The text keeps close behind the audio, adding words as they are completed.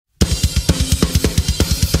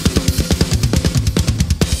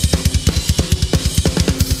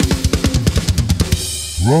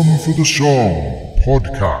Drum for the Song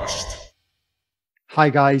podcast.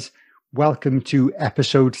 Hi guys, welcome to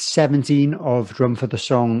episode 17 of Drum for the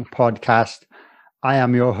Song podcast. I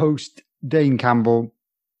am your host, Dane Campbell.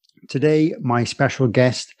 Today, my special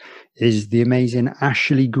guest is the amazing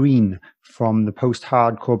Ashley Green from the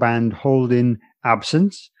post-hardcore band Holding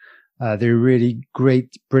Absence. They're a really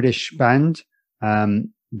great British band.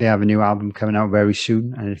 They have a new album coming out very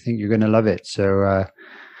soon, and I think you're going to love it. So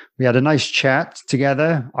we had a nice chat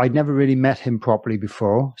together. I'd never really met him properly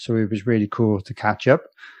before, so it was really cool to catch up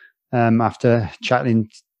after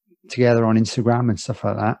chatting together on Instagram and stuff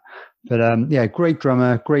like that. But yeah, great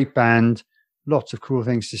drummer, great band, lots of cool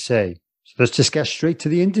things to say. So let's just get straight to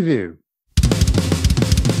the interview.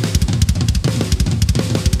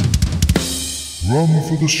 Drum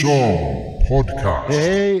for the Song podcast.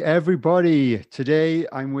 Hey everybody, today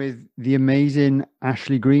I'm with the amazing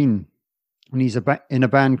Ashley Green. And he's in a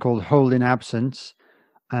band called Holding Absence,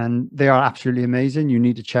 and they are absolutely amazing. You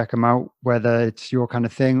need to check them out, whether it's your kind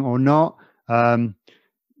of thing or not. They're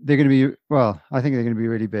going to be, well, I think they're going to be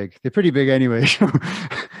really big. They're pretty big anyway.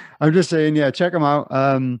 I'm just saying, yeah, check them out.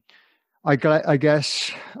 I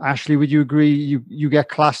guess, Ashley, would you agree you get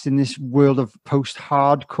classed in this world of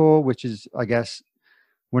post-hardcore, which is, I guess,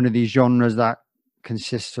 one of these genres that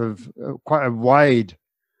consists of quite a wide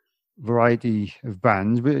variety of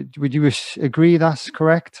bands. Would you agree that's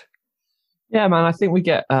correct? Yeah, man, I think we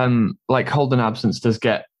get like Holding Absence does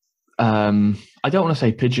get I don't want to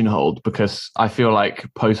say pigeonholed, because I feel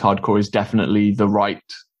like post-hardcore is definitely the right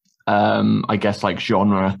I guess like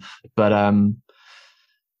genre, but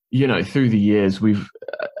you know, through the years we've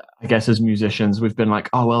I guess as musicians we've been like,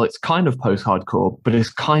 oh well, it's kind of post-hardcore, but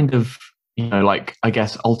it's kind of, you know, like, I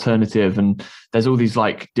guess alternative, and there's all these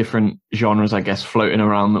like different genres, I guess, floating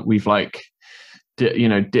around that we've like, you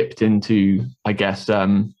know, dipped into. I guess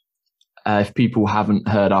if people haven't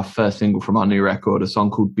heard our first single from our new record, a song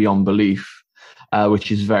called Beyond Belief,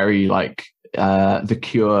 which is very like The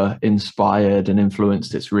Cure inspired and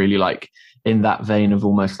influenced. It's really like in that vein of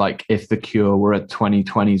almost like if The Cure were a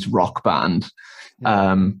 2020s rock band.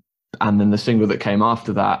 And then the single that came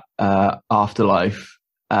after that, Afterlife,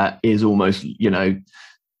 is almost, you know,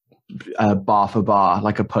 bar for bar,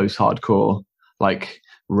 like a post-hardcore, like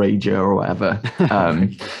Rager or whatever.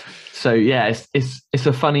 So yeah, it's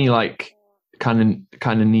a funny like kind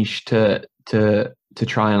of niche to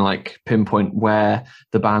try and like pinpoint where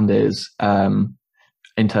the band is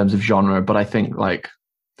in terms of genre. But I think like,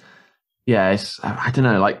 yeah, it's, I don't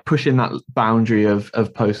know, like pushing that boundary of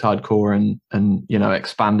post-hardcore and you know,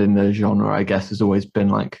 expanding the genre, I guess, has always been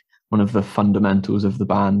like one of the fundamentals of the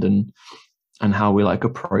band and how we like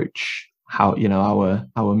approach how, you know,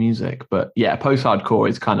 our music. But yeah, post-hardcore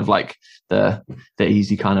is kind of like the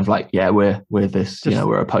easy kind of like, yeah, we're this, you know,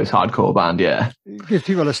 we're a post-hardcore band. Yeah, it gives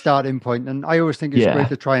people a starting point, and I always think it's great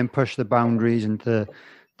to try and push the boundaries and to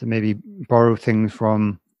maybe borrow things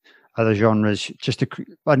from other genres. Just to,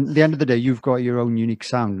 at the end of the day, you've got your own unique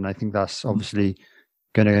sound, and I think that's obviously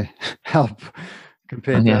going to help.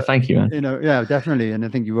 Compared yeah, to, thank you, man. You know, yeah, definitely. And I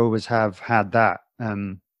think you always have had that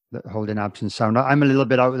Holding Absence sound. I'm a little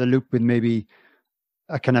bit out of the loop with maybe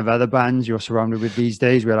a kind of other bands you're surrounded with these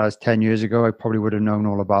days, whereas 10 years ago I probably would have known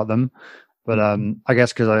all about them. But I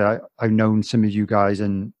guess because I've known some of you guys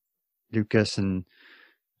and Lucas and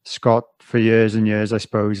Scott for years and years, I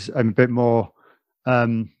suppose I'm a bit more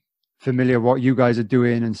familiar what you guys are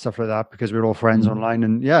doing and stuff like that, because we're all friends online.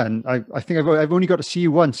 And yeah, and I think I've only got to see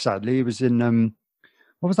you once, sadly. It was in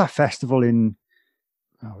what was that festival in?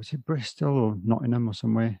 Oh, was it Bristol or Nottingham or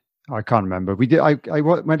somewhere? I can't remember. We did. I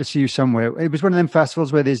went to see you somewhere. It was one of them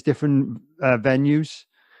festivals where there's different venues.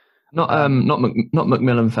 Not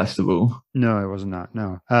Macmillan Festival. No, it wasn't that.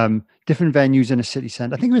 No, different venues in a city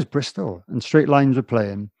centre. I think it was Bristol, and Straight Lines were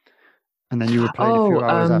playing, and then you were playing a few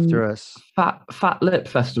hours after us. Fat Lip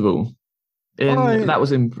Festival. That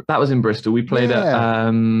was in Bristol. We played at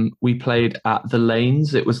the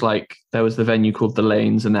Lanes. It was like there was the venue called the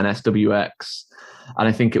Lanes, and then SWX, and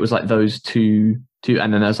I think it was like those two,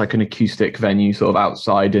 and then there's like an acoustic venue sort of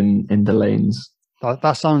outside in the Lanes.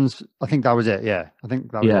 That sounds. I think that was it. Yeah, I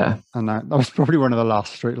think that was it. And that was probably one of the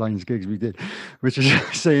last Straight Lines gigs we did, which is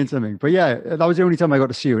saying something. But yeah, that was the only time I got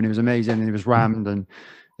to see you, and it was amazing. And it was rammed, and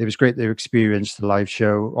it was great to experience the live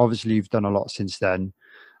show. Obviously, you've done a lot since then.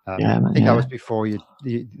 I think that was before the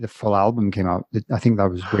full album came out. I think that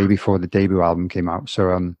was way before the debut album came out.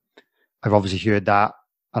 So I've obviously heard that,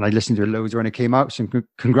 and I listened to it loads when it came out. So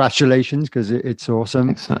congratulations, because it's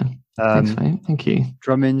awesome. Thanks, mate. Thank you.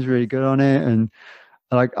 Drumming's really good on it, and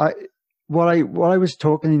like I was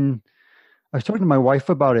talking to my wife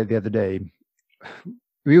about it the other day.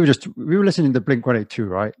 we were listening to Blink-182,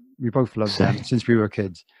 right? We both loved them since we were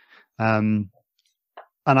kids. And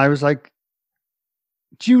I was like,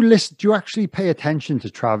 do you actually pay attention to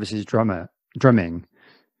Travis's drumming,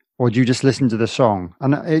 or do you just listen to the song?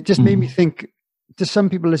 And it just made me think, do some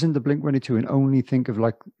people listen to Blink-182 and only think of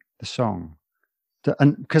like the song?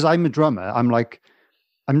 And because I'm a drummer, I'm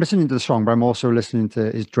listening to the song, but I'm also listening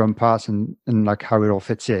to his drum parts and like how it all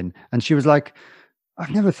fits in. And she was like,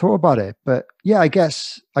 I've never thought about it, but yeah, I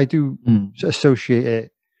guess I do associate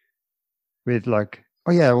it with like,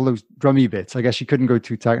 oh yeah, all those drummy bits. I guess you couldn't go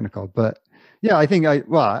too technical, but yeah, I think I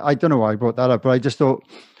don't know why I brought that up, but I just thought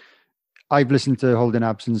I've listened to Holding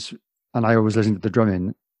Absence and I always listen to the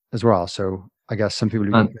drumming as well. So I guess some people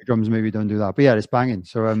who don't play drums maybe don't do that, but yeah, it's banging.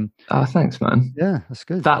 So thanks, man. Yeah, that's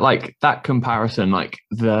good. That comparison, like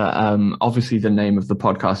the obviously the name of the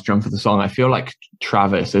podcast, Drum for the Song. I feel like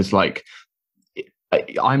Travis is like,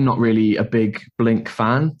 I'm not really a big Blink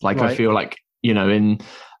fan. Like right. I feel like, you know, in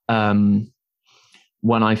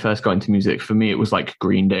when I first got into music, for me, it was like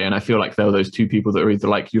Green Day. And I feel like there were those two people that were either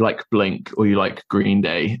like, you like Blink or you like Green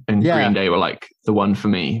Day. And Green Day were like the one for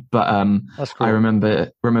me. But that's cool. I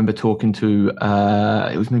remember talking to,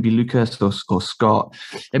 it was maybe Lucas or Scott.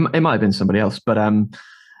 It might have been somebody else. But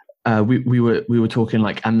we were talking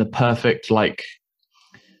like, and the perfect, like,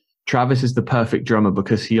 Travis is the perfect drummer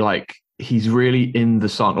because he's really in the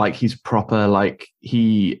song. Like he's proper, like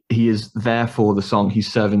he is there for the song.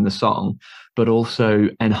 He's serving the song, but also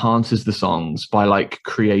enhances the songs by like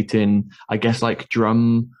creating, I guess, like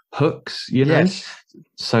drum hooks, you know? Yes.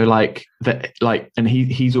 So like that, like, and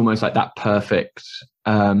he's almost like that perfect.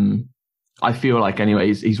 I feel like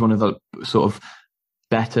anyways, he's one of the sort of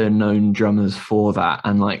better known drummers for that.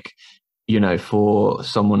 And like, you know, for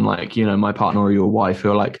someone like, you know, my partner or your wife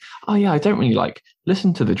who are like, oh yeah, I don't really like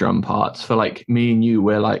listen to the drum parts. For like me and you,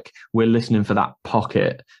 we're listening for that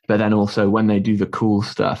pocket, but then also when they do the cool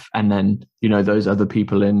stuff, and then, you know, those other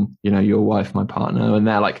people in, you know, your wife, my partner, and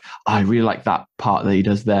they're like, oh, I really like that part that he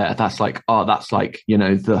does there. That's like, oh, that's like, you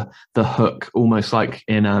know, the hook, almost like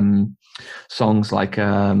in songs like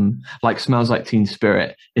Smells Like Teen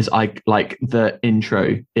Spirit is like the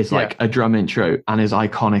intro is like a drum intro and is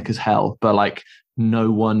iconic as hell, but like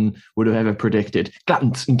no one would have ever predicted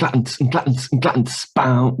glattance and glattance and glattance and glattance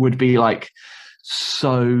bow would be like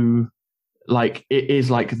so like it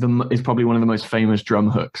is like is probably one of the most famous drum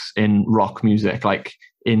hooks in rock music, like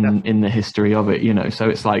in the history of it, you know. So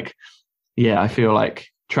it's like, yeah, I feel like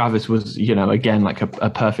Travis was, you know, again, like a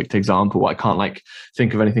perfect example. I can't like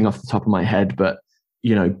think of anything off the top of my head, but,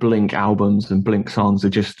 you know, Blink albums and Blink songs are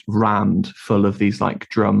just rammed full of these like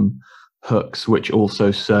drum hooks, which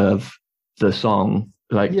also serve the song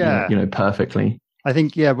like, you know, perfectly. I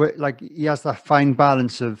think, but like he has that fine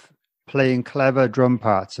balance of playing clever drum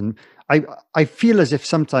parts. And I feel as if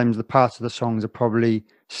sometimes the parts of the songs are probably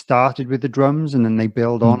started with the drums and then they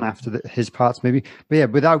build on after his parts maybe, but yeah,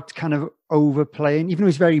 without kind of overplaying, even though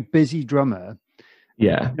he's a very busy drummer.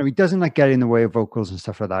 Yeah, you know, he doesn't like get in the way of vocals and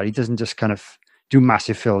stuff like that. He doesn't just kind of do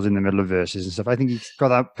massive fills in the middle of verses and stuff. I think he's got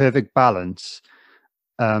that perfect balance.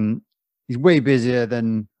 He's way busier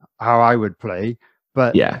than how I would play,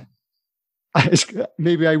 but yeah,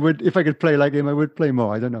 maybe I would, if I could play like him, I would play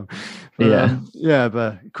more. I don't know. But,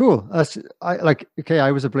 but cool.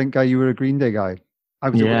 I was a Blink guy. You were a Green Day guy. I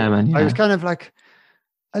was kind of like,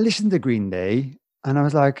 I listened to Green Day and I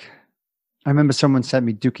was like, I remember someone sent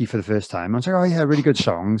me Dookie for the first time. I was like, oh yeah, really good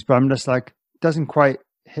songs, but I'm just like, doesn't quite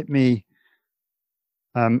hit me.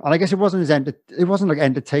 And I guess it wasn't like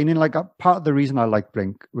entertaining. Like part of the reason I liked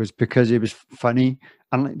Blink was because it was funny.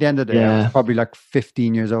 And at the end of the day, I was probably like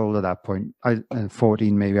 15 years old at that point.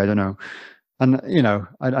 14 maybe, I don't know. And you know,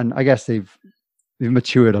 I guess they've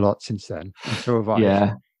matured a lot since then. And so have I.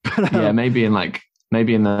 Yeah, but, maybe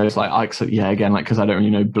in those like again, like because I don't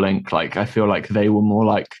really know Blink. Like I feel like they were more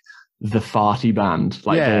like the farty band,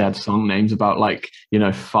 like they had song names about like, you know,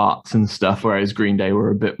 farts and stuff, whereas Green Day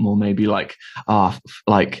were a bit more maybe like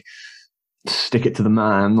like Stick It to the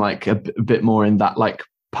Man, like a bit more in that like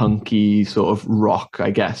punky sort of rock,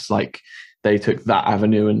 I guess. Like they took that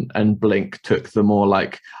avenue and Blink took the more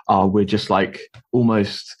like, we're just like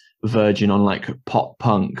almost verging on like pop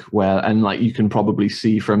punk, where, and like you can probably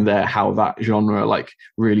see from there how that genre like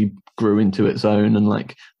really grew into its own, and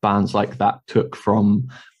like bands like that took from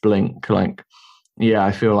Blink. Like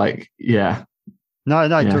I feel like I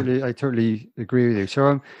totally agree with you.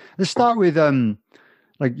 So let's start with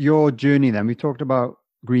like your journey then. We talked about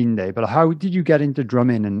Green Day, but how did you get into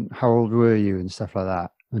drumming and how old were you and stuff like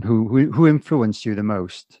that, and who influenced you the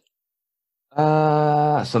most?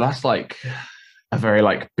 So that's like a very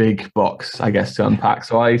like big box, I guess, to unpack.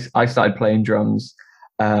 So I started playing drums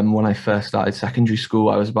when I first started secondary school.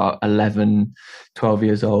 I was about 11, 12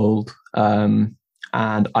 years old. And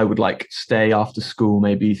I would like stay after school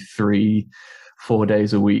maybe 3-4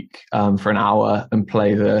 days a week for an hour and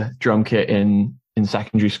play the drum kit in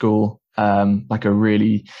secondary school, like a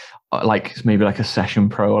really like maybe like a Session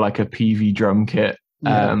Pro or like a PV drum kit.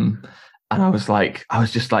 And I was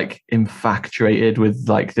just like infatuated with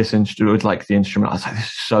like this instrument, with like the instrument. I was like, this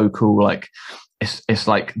is so cool. Like it's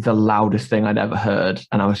like the loudest thing I'd ever heard.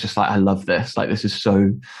 And I was just like, I love this. Like, this is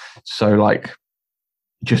so like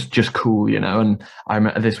just cool, you know? And I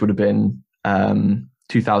remember this would have been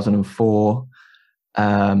 2004.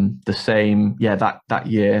 The same, that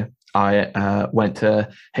year I went to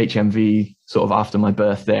HMV sort of after my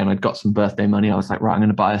birthday, and I'd got some birthday money. I was like, right, I'm going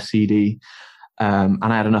to buy a CD. And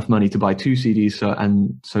I had enough money to buy 2 CDs.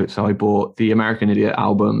 So I bought the American Idiot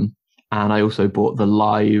album, and I also bought the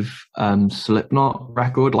live Slipknot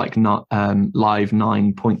record, like not Live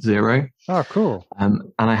 9.0. Oh, cool. And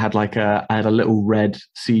I had a little red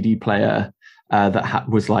CD player that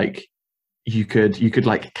was like, you could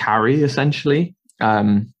like carry essentially.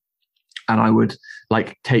 And I would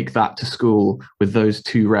like take that to school with those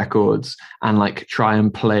 2 records and like try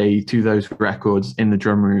and play to those records in the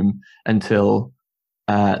drum room until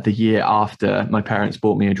the year after my parents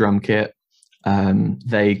bought me a drum kit.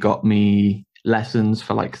 They got me lessons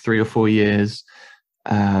for like 3 or 4 years,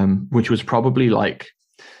 which was probably like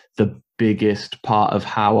the biggest part of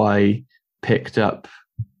how I picked up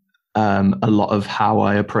a lot of how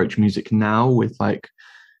I approach music now, with like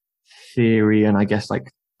theory and I guess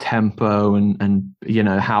like tempo and you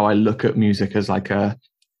know, how I look at music as like a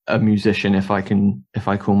musician, if I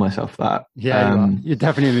call myself that. You're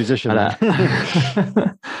definitely a musician.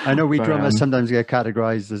 I know we drummers sometimes get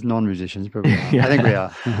categorized as non-musicians, but we are. I think we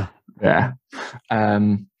are.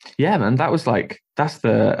 Man, that's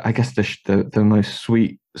the, I guess the most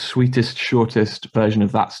sweetest, shortest version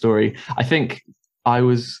of that story. I think I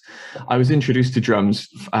was introduced to drums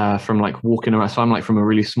from like walking around. So I'm like from a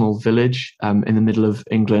really small village in the middle of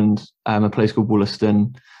England, a place called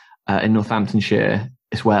Wollaston in Northamptonshire.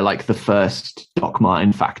 It's where like the first Doc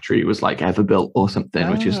Martin factory was like ever built or something,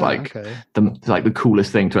 which is like the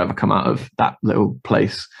coolest thing to ever come out of that little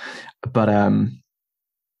place. But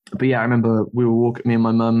yeah, I remember we were walking, me and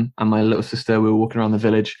my mum and my little sister, we were walking around the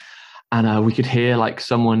village, and we could hear like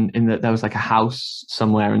someone there was like a house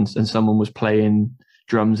somewhere, and someone was playing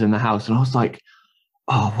drums in the house. And I was like,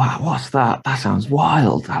 oh wow, what's that? That sounds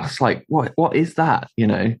wild. I was like, what is that? You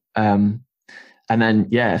know? And then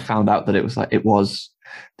found out that it was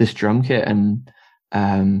this drum kit, and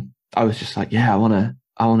I was just like, I want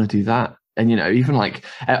to do that. And you know, even like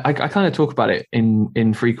I kind of talk about it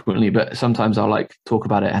infrequently, but sometimes I'll like talk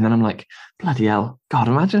about it, and then I'm like, bloody hell, God,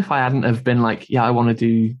 imagine if I hadn't have been like, I want to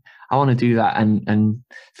do that. And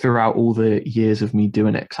throughout all the years of me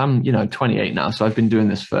doing it, because I'm 28 now, so I've been doing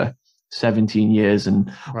this for 17 years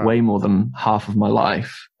and way more than half of my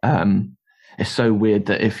life. It's so weird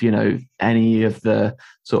that if any of the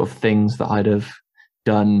sort of things that I'd have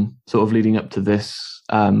done sort of leading up to this,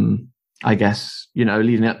 I guess,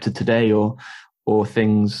 leading up to today or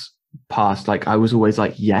things past, like I was always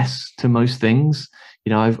like yes to most things.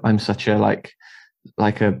 I'm such a like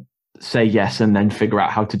a say yes and then figure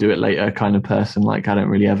out how to do it later kind of person. Like I don't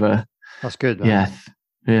really ever. That's good, man.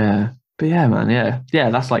 Yeah. But yeah, man. Yeah.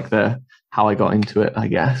 That's like how I got into it, I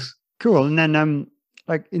guess. Cool. And then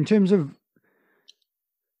like in terms of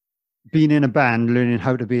being in a band, learning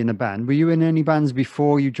how to be in a band, were you in any bands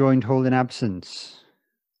before you joined Holding Absence?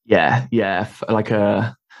 Yeah. Like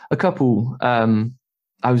a couple.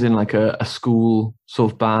 I was in like a school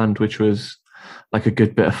sort of band, which was like a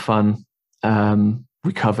good bit of fun.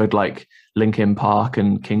 We covered like Linkin Park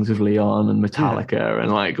and Kings of Leon and Metallica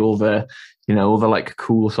and like all the like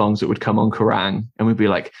cool songs that would come on Kerrang, and we'd be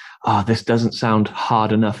like, this doesn't sound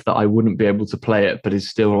hard enough that I wouldn't be able to play it, but it's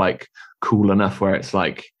still like cool enough where it's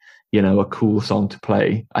like, a cool song to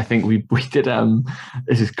play. I think we did,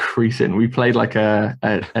 this is creasing. We played like a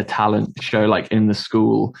talent show like in the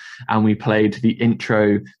school, and we played the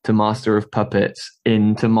intro to Master of Puppets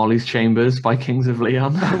into Molly's Chambers by Kings of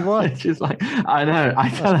Leon. What? Which is like, I know. I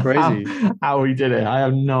don't know crazy. how we did it. I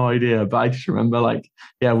have no idea, but I just remember like,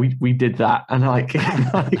 we did that, and like,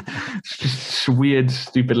 just weird,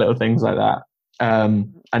 stupid little things like that.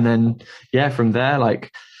 And then, from there, like,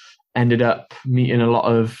 ended up meeting a lot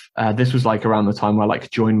of this was like around the time where like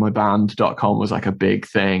joinmyband.com was like a big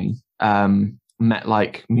thing. Met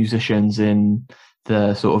like musicians in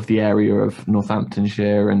the sort of the area of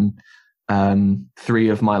Northamptonshire, and 3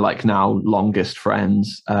 of my like now longest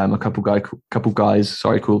friends, a couple guys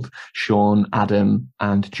called Sean, Adam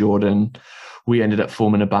and Jordan, we ended up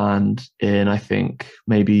forming a band in, I think,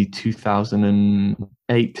 maybe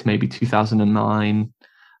 2008, maybe 2009.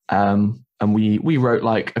 And we wrote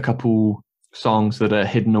like a couple songs that are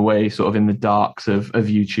hidden away sort of in the darks of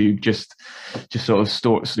YouTube, just sort of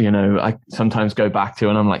stores, I sometimes go back to,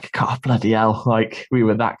 and I'm like, God, bloody hell, like we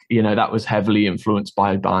were that, that was heavily influenced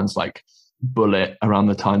by bands like Bullet around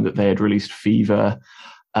the time that they had released Fever,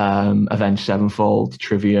 Avenged Sevenfold,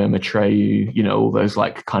 Trivium, Atreyu, all those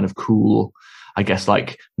like kind of cool, I guess,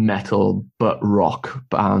 like metal but rock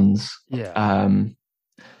bands.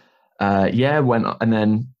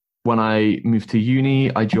 When I moved to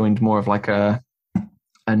uni, I joined more of like a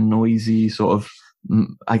noisy sort of,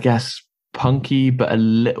 I guess, punky but a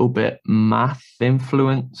little bit math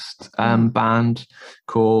influenced band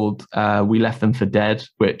called We Left Them for Dead,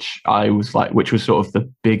 which was sort of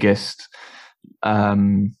the biggest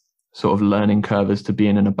sort of learning curve as to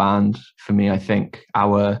being in a band for me. I think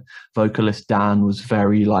our vocalist Dan was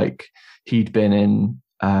very like, he'd been in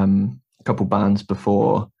a couple bands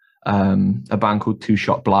before. A band called Two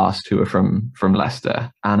Shot Blast, who are from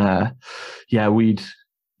Leicester, and I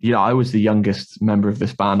was the youngest member of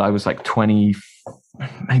this band. I was like 20,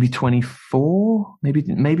 maybe 24,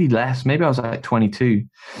 maybe less, maybe I was like 22,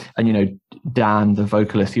 and Dan, the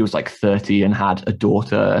vocalist, he was like 30 and had a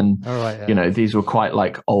daughter, and these were quite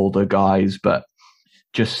like older guys, but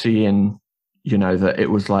just seeing that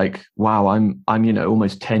it was like, wow, I'm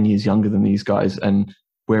almost 10 years younger than these guys, and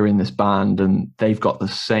we're in this band and they've got the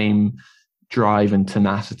same drive and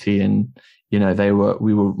tenacity, and we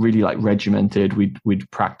were really like regimented.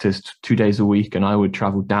 We'd practiced 2 days a week, and I would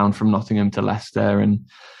travel down from Nottingham to Leicester, and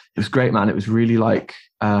it was great, man. It was really like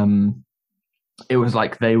it was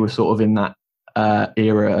like they were sort of in that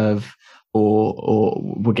era of or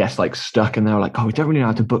were guess like stuck, and they were like, oh, we don't really know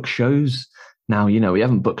how to book shows now. We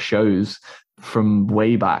haven't booked shows from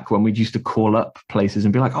way back when we used to call up places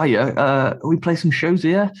and be like, oh yeah, we play some shows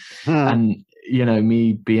here. And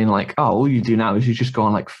me being like, oh, all you do now is you just go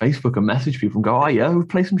on like Facebook and message people and go, oh yeah, we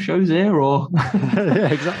play some shows here, or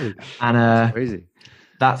yeah, exactly. And that's crazy.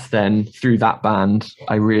 That's then through that band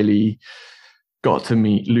I really got to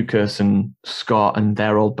meet Lucas and Scott and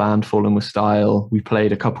their old band Falling With Style. We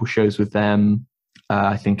played a couple shows with them,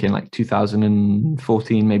 I think in like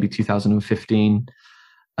 2014, maybe 2015.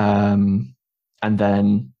 And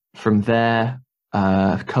then from there,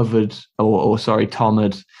 Tom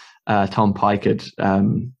Pike had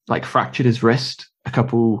like fractured his wrist a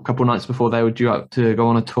couple nights before they were due out to go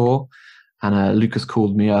on a tour, and Lucas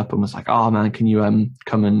called me up and was like, oh man, can you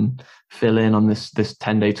come and fill in on this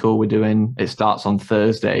 10-day tour we're doing? It starts on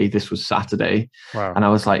Thursday. This was Saturday. Wow. And I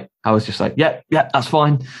was just like, yeah, that's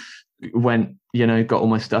fine. Went, got all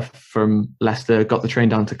my stuff from Leicester, got the train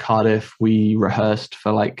down to Cardiff. We rehearsed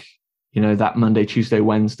for like, that Monday, Tuesday,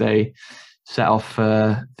 Wednesday, set off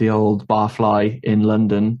the old Barfly in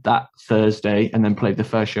London that Thursday, and then played the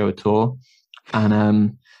first show of tour.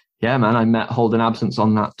 And I met Holden Absence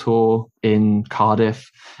on that tour in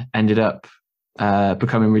Cardiff, ended up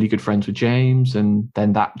becoming really good friends with James. And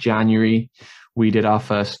then that January, we did our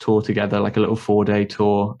first tour together, like a little 4-day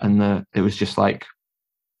tour. And it was just like,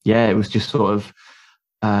 it was just sort of,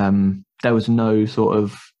 there was no sort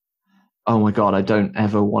of, oh my God, I don't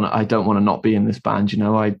want to not be in this band.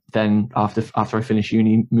 I then after I finished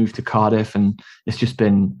uni, moved to Cardiff, and it's just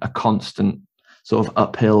been a constant sort of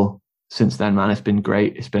uphill since then, man. It's been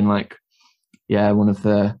great. It's been like, one of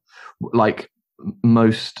the like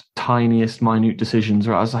most tiniest minute decisions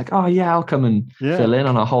where I was like, oh yeah, I'll come and fill in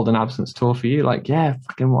on a Holden Absence tour for you. Like, yeah,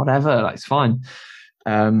 fucking whatever. Like, it's fine.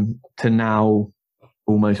 To now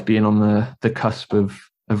almost being on the cusp of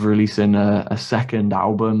releasing a second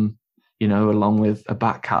album, along with a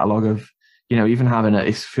back catalogue of, even having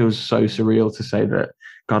it feels so surreal to say that,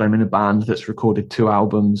 God, I'm in a band that's recorded 2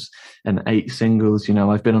 albums and 8 singles.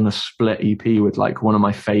 I've been on a split EP with like one of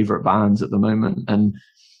my favorite bands at the moment. And,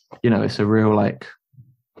 it's a real like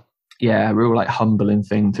humbling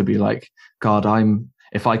thing to be like, God,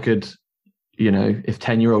 if I could, if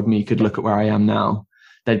 10-year-old me could look at where I am now,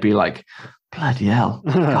 they'd be like, bloody hell.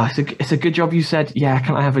 God, it's a good job you said, yeah,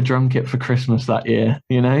 can I have a drum kit for Christmas that year?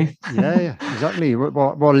 Yeah, exactly.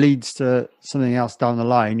 What leads to something else down the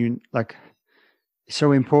line? It's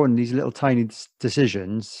so important, these little tiny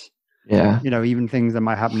decisions. Yeah. Even things that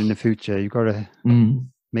might happen in the future, you've got to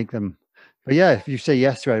make them. But yeah, if you say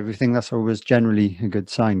yes to everything, that's always generally a good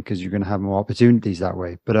sign, because you're going to have more opportunities that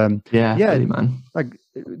way. But really, man. Like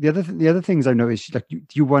the other things I noticed, like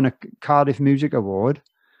you won a Cardff Music Award.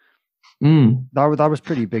 That was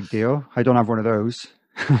pretty big deal. I don't have one of those.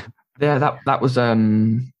 Yeah, that was I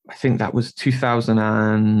think that was 2000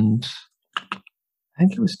 and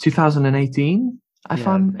think it was 2018. If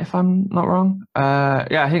I'm not wrong.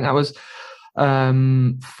 I think that was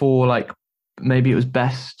for like maybe it was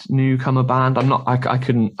best newcomer band. I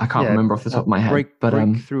can't remember off the top of my head.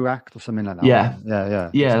 Breakthrough act or something like that. Yeah,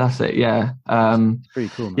 that's it. Yeah, it's pretty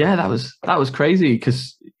cool. Man. Yeah, that was crazy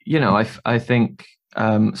because I think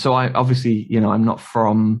so. I obviously I'm not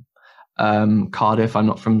from Cardiff. I'm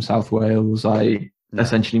not from South Wales. I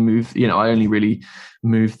essentially moved. I only really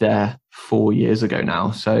moved there 4 years ago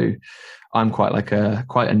now. So I'm quite a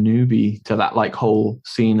newbie to that like whole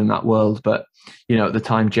scene and that world. But at the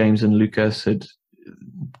time, James and Lucas had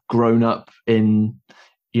grown up in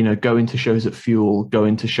going to shows at Fuel,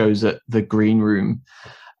 going to shows at the Green Room.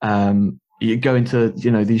 You go into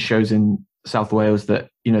these shows in South Wales that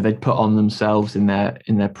they'd put on themselves in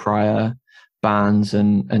their prior bands,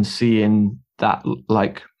 and seeing that,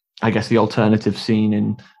 like, I guess the alternative scene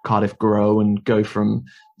in Cardiff grow and go from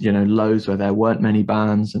lows where there weren't many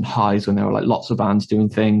bands and highs when there were like lots of bands doing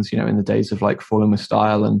things, in the days of like Falling with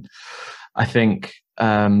Style. And I think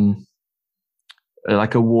like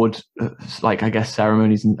award, like I guess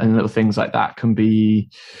ceremonies and little things like that can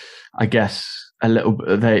be, I guess, a little.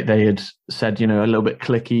 They had said a little bit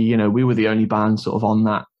cliquey. We were the only band sort of on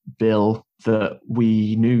that bill that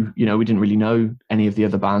we knew. We didn't really know any of the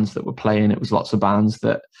other bands that were playing. It was lots of bands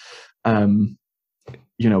that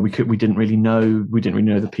we didn't really know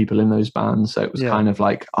the people in those bands. So it was kind of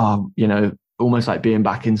like, almost like being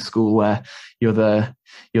back in school where you're the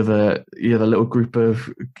little group of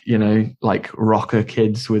like rocker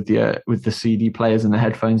kids with the CD players and the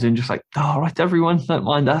headphones in, just like, oh, right, everyone, don't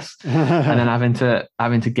mind us. And then having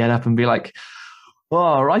to get up and be like,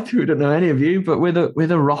 oh, right, we don't know any of you, but we're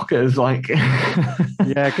the rockers, like.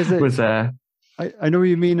 Because I know what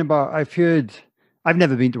you mean about. I've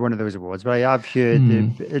never been to one of those awards, but I have heard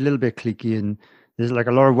a little bit cliquey, and there's like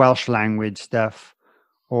a lot of Welsh language stuff,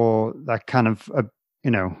 or that kind of I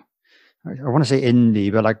want to say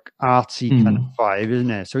indie, but like artsy kind of vibe, isn't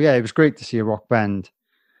it? So yeah, it was great to see a rock band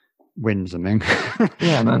win something.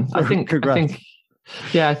 Yeah, man. I think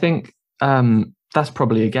that's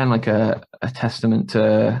probably again like a testament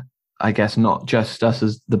to, I guess, not just us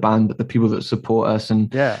as the band, but the people that support us,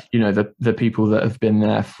 and the people that have been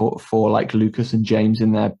there for like Lucas and James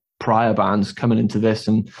in their prior bands coming into this,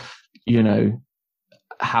 and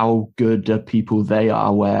how good people they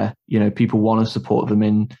are, where people want to support them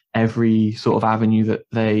in every sort of avenue that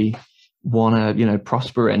they want to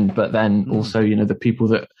prosper in. But then also the people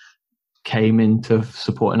that came into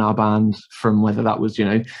supporting our band from, whether that was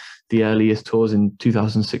the earliest tours in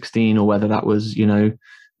 2016, or whether that was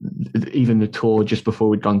even the tour just before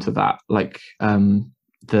we'd gone to that, like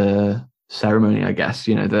the ceremony, I guess,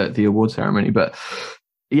 the award ceremony. But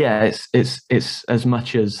yeah, it's as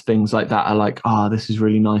much as things like that are like, this is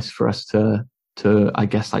really nice for us to I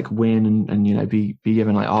guess like win and be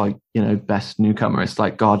given like, best newcomer. It's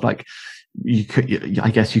like, God, like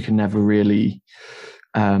I guess you can never really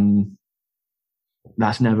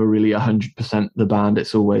that's never really 100% the band.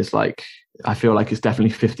 It's always like, I feel like it's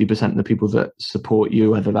definitely 50% the people that support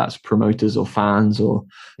you, whether that's promoters or fans or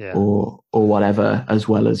whatever, as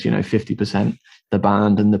well as 50% the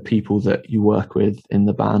band and the people that you work with in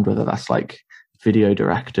the band, whether that's like video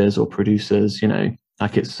directors or producers.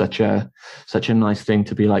 Like it's such a nice thing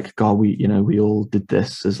to be like, God, we all did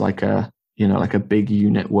this as like a like a big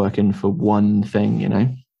unit working for one thing.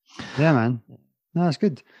 Yeah, man. No, that's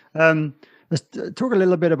good. Let's talk a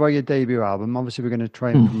little bit about your debut album. Obviously, we're going to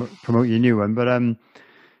try and promote your new one, but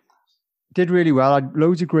did really well. I had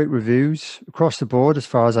loads of great reviews across the board, as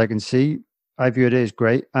far as I can see. I viewed it as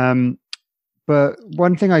great. But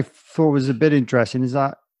one thing I thought was a bit interesting is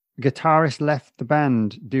that the guitarist left the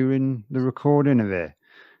band during the recording of it.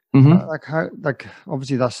 Like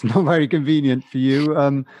obviously that's not very convenient for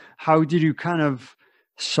you. How did you kind of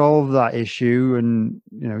solve that issue? And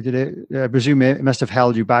did it, I presume it must have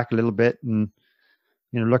held you back a little bit, and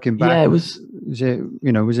looking back, was it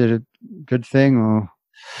a good thing? Or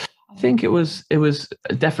I think it was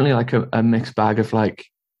definitely like a mixed bag of like,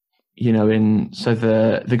 so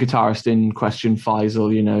the guitarist in question,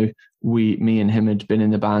 Feisal, me and him had been in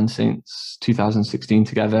the band since 2016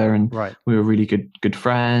 together, and we were really good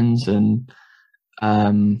friends, and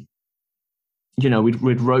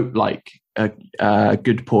we'd wrote like a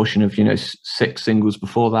good portion of 6 singles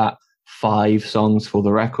before that, 5 songs for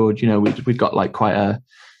the record. We'd got like quite a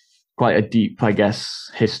deep, I guess,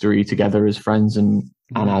 history together as friends and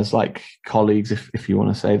as like colleagues, if you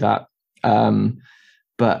want to say that.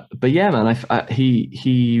 But yeah, man,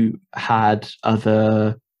 he had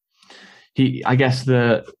other. I guess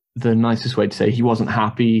the nicest way to say, he wasn't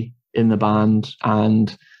happy in the band,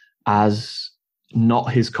 and as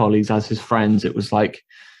not his colleagues, as his friends. It was like,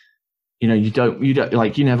 you don't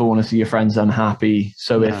like, you never want to see your friends unhappy.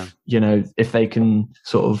 So if they can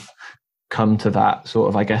sort of come to that sort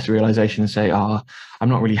of, I guess, realization and say, I'm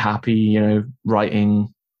not really happy,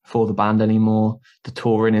 writing for the band anymore. The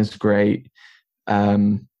touring is great.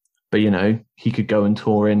 But, he could go and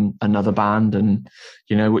tour in another band and,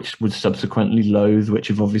 which would subsequently Loathe, which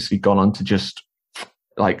have obviously gone on to just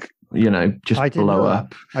like, just blow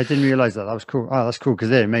up. I didn't realize that. That was cool. Oh, that's cool, because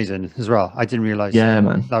they're amazing as well. I didn't realize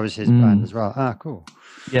man. that was his band as well. Cool.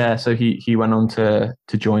 Yeah, so he went on to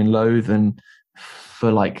join Loathe, and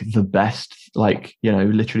for like the best, like,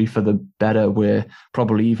 literally for the better. We're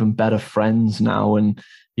probably even better friends now, and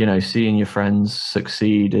seeing your friends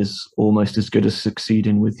succeed is almost as good as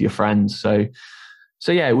succeeding with your friends. So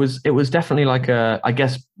yeah, it was definitely like I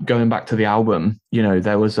guess going back to the album,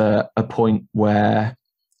 there was a point where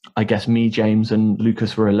I guess me, James, and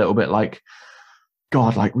Lucas were a little bit like,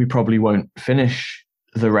 God, like, we probably won't finish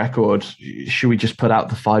the record. Should we just put out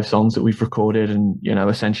the 5 songs that we've recorded and,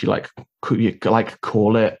 essentially like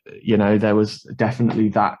call it? There was definitely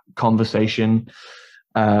that conversation.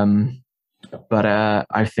 But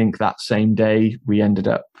I think that same day we ended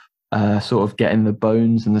up sort of getting the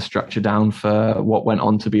bones and the structure down for what went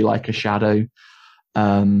on to be like A Shadow,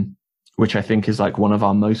 which I think is like one of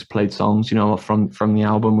our most played songs, from the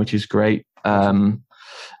album, which is great. And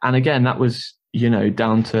again, that was,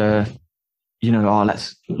 down to,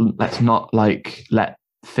 let's not like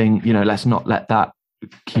let's not let that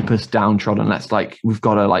keep us downtrodden. We've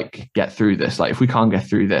got to like get through this. Like, if we can't get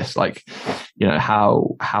through this, like,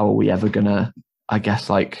 how are we ever gonna, I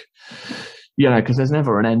guess, like, because there's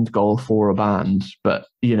never an end goal for a band, but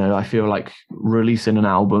I feel like releasing an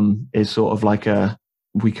album is sort of like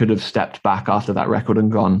we could have stepped back after that record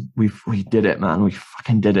and gone, we did it, man, we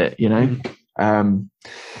fucking did it,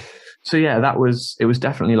 so yeah, it was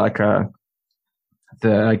definitely like I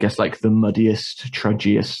guess like the muddiest,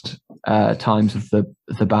 trudgiest times of the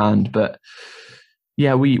band. But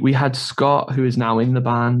yeah, we had Scott, who is now in the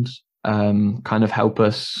band, kind of help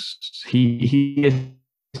us. He is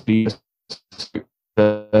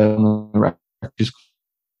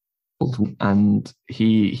and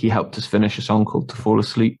he helped us finish a song called To Fall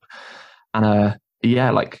Asleep, and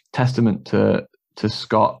like, testament to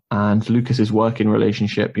Scott and Lucas's working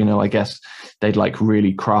relationship. I guess they'd like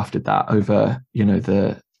really crafted that over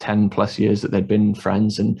the 10 plus years that they'd been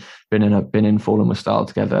friends and been in Fallen with Style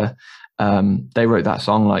together. They wrote that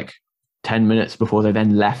song like 10 minutes before they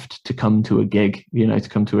then left to come to a gig, to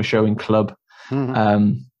come to a show in club.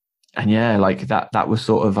 And yeah, like that was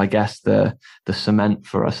sort of, I guess, the cement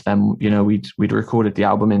for us. Then, we'd recorded the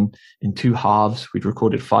album in 2 halves. We'd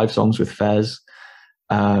recorded 5 songs with Fez,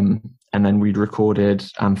 and then we'd recorded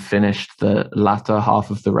and finished the latter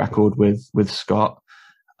half of the record with Scott.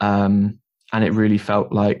 And it really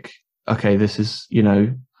felt like, okay, this is,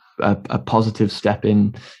 a positive step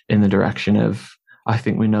in the direction of, I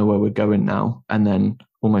think we know where we're going now. And then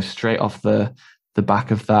almost straight off the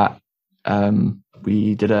back of that,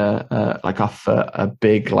 we did a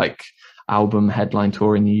big like album headline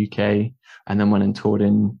tour in the UK, and then went and toured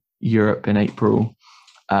in Europe in April,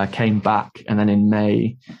 came back, and then in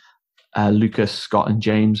May, Lucas, Scott and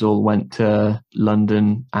James all went to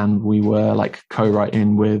London, and we were like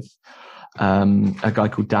co-writing with a guy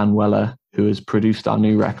called Dan Weller, who has produced our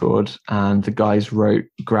new record, and the guys wrote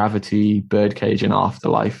Gravity, Birdcage and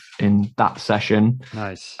Afterlife in that session.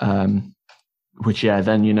 Nice. Which, yeah,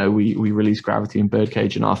 then, we released Gravity, and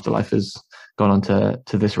Birdcage and Afterlife has gone on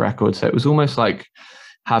to this record. So it was almost like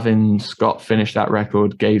having Scott finish that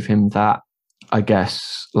record gave him that, I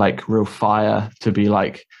guess, like real fire to be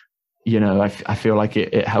like, I feel like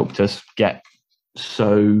it helped us get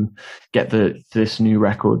this new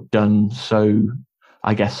record done so,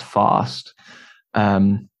 I guess, fast.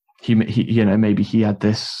 He maybe he had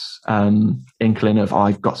this inkling of,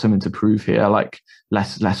 I've got something to prove here, like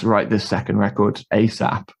let's write this second record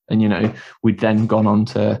ASAP. And we'd then gone on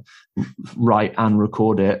to write and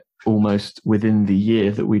record it almost within the year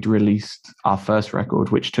that we'd released our first record,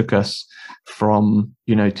 which took us from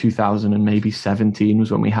 2000 and maybe 17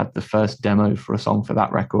 was when we had the first demo for a song for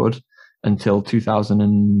that record, until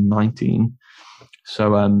 2019.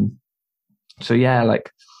 So yeah,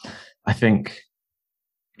 like, I think,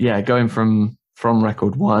 yeah, going from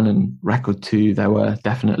record 1 and record 2, there were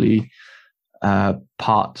definitely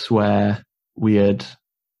parts where we had,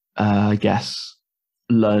 I guess,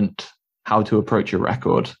 learnt how to approach a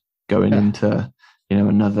record going into,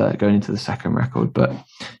 going into the second record. But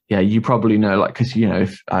yeah, you probably know, like, because,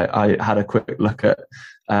 if I had a quick look at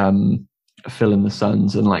Phil and the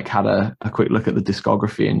Sons and like had a quick look at the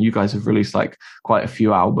discography, and you guys have released like quite a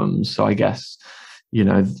few albums. So I guess, you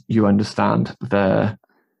know, you understand the,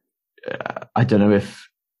 I don't know if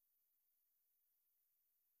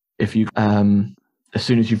you, as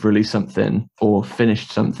soon as you've released something or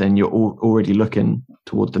finished something, you're already looking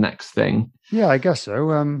toward the next thing. Yeah, I guess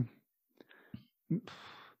so.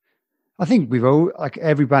 I think we've all, like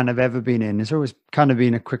every band I've ever been in, it's always kind of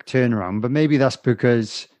been a quick turnaround, but maybe that's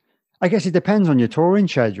because I guess it depends on your touring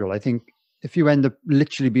schedule. I think if you end up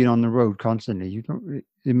literally being on the road constantly,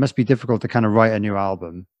 it must be difficult to kind of write a new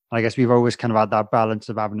album. I guess we've always kind of had that balance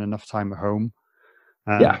of having enough time at home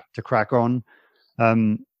to crack on.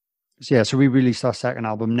 So we released our second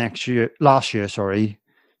album last year,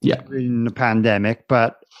 in the pandemic,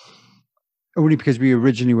 but only because we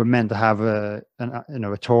originally were meant to have a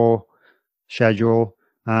tour schedule.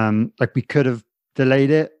 Like we could have delayed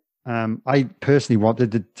it. I personally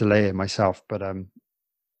wanted to delay it myself, but it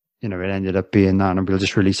ended up being that, and we'll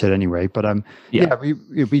just release it anyway. But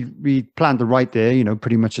we planned to write there,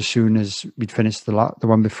 pretty much as soon as we'd finished the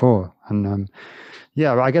one before, and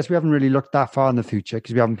I guess we haven't really looked that far in the future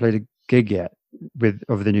because we haven't played a gig yet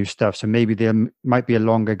of the new stuff. So maybe there might be a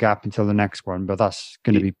longer gap until the next one, but that's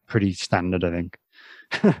going to be pretty standard, I think.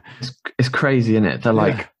 It's crazy, isn't it? They're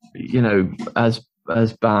like,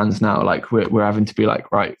 as bands now, like we're having to be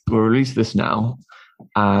like, right, we'll release this now,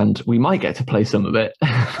 and we might get to play some of it.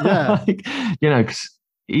 Yeah, because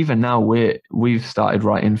even now we've started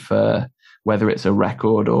writing for whether it's a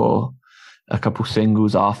record or a couple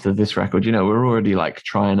singles after this record. We're already like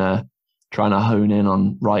trying to hone in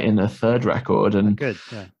on writing a third record, and good.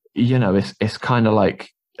 Yeah. It's kind of like,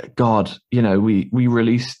 God, we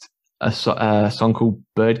released a song called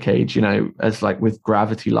Birdcage, as like with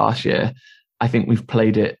Gravity last year. I think we've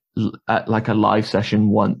played it at like a live session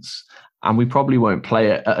once, and we probably won't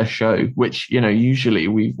play it at a show, which, usually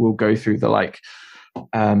we will go through the like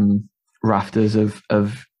rafters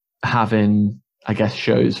of having, I guess,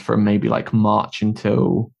 shows from maybe like March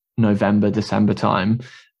until November, December time.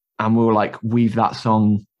 And we'll like weave that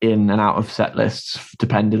song in and out of set lists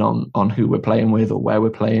depending on who we're playing with or where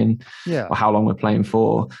we're playing, or how long we're playing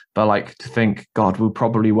for. But like to think, God, we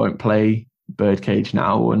probably won't play Birdcage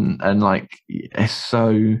now, and like it's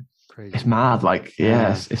so crazy. It's mad. Like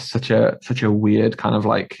it's such a weird kind of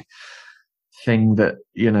like thing that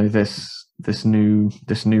this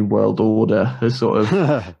new world order has sort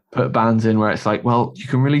of put bands in where it's like, well, you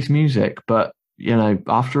can release music, but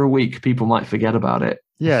after a week people might forget about it.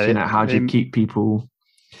 Yeah, how do you keep people?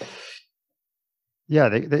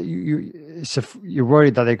 Yeah, you're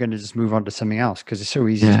worried that they're going to just move on to something else because it's so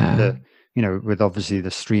easy to, with obviously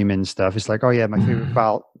the streaming stuff. It's like, oh yeah,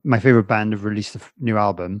 my favorite band have released a new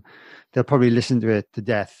album. They'll probably listen to it to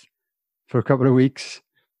death for a couple of weeks,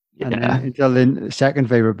 and then until the second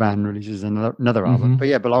favorite band releases another album.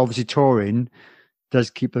 But obviously touring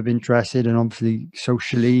does keep them interested, and obviously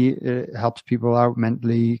socially it helps people out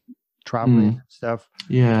mentally. Traveling and stuff.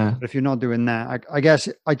 Yeah. But if you're not doing that, I guess,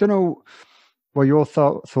 I don't know what your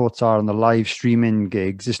thoughts are on the live streaming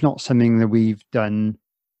gigs. It's not something that we've done.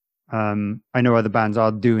 I know other bands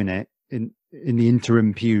are doing it in the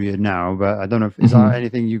interim period now, but I don't know is there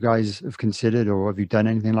anything you guys have considered, or have you done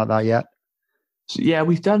anything like that yet? So, yeah,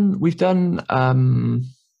 we've done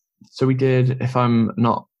so we did, if I'm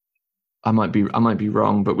not, I might be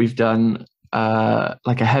wrong, but we've done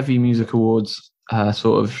like a Heavy Music Awards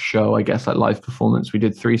sort of show, I guess, like live performance. We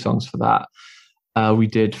did 3 songs for that. We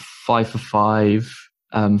did 5 for 5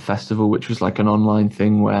 festival, which was like an online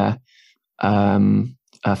thing where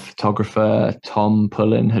a photographer, Tom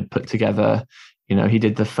Pullen, had put together, he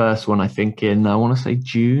did the first one, I think in, I want to say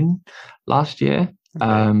June last year.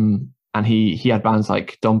 Okay. And he had bands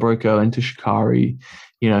like Don Broco, Enter Shikari,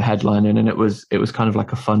 headlining, and it was kind of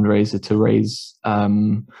like a fundraiser to raise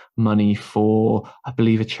money for, I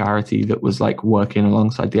believe, a charity that was like working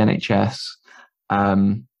alongside the NHS,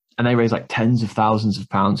 and they raised like tens of thousands of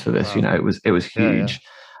pounds for this. Wow. It was huge.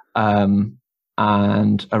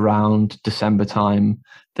 And around December time,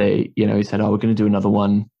 he said, "Oh, we're going to do another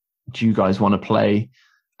one. Do you guys want to play?"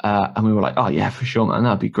 And we were like, "Oh yeah, for sure, man,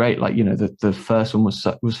 that'd be great." Like, the first one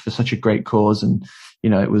was for such a great cause, and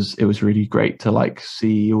it was really great to like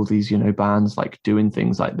see all these bands like doing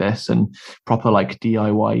things like this, and proper like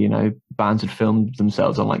DIY. Bands had filmed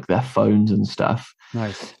themselves on like their phones and stuff.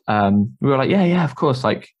 Nice. We were like, yeah, of course.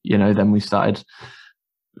 Like, then we started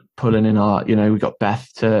pulling in our, we got Beth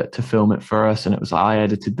to film it for us, and it was like, I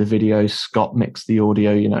edited the video, Scott mixed the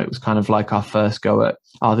audio. It was kind of like our first go at,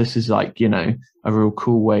 this is like, a real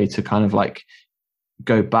cool way to kind of like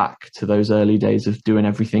go back to those early days of doing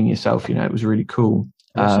everything yourself. It was really cool.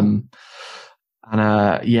 Awesome.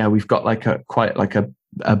 Yeah, we've got like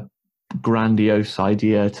a grandiose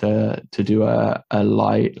idea to do a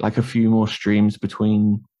light, like a few more streams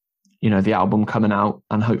between, the album coming out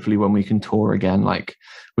and hopefully when we can tour again. Like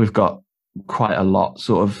we've got quite a lot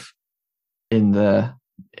sort of in the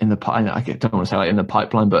I don't want to say like in the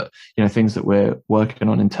pipeline, but things that we're working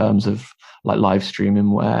on in terms of like live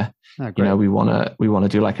streaming where we want to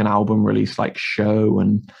do like an album release like show.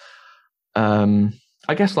 And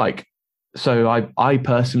I guess like, so I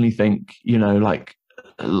personally think like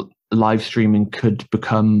live streaming could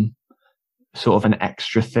become sort of an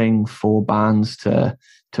extra thing for bands to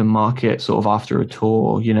market sort of after a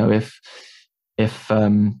tour. If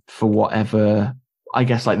for whatever, I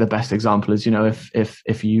guess like the best example is,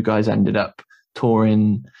 if you guys ended up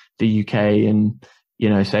touring the UK and,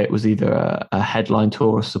 say it was either a headline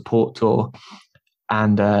tour or a support tour,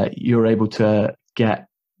 and you're able to get,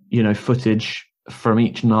 footage from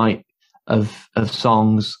each night of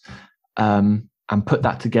songs, and put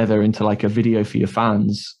that together into like a video for your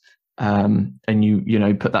fans. And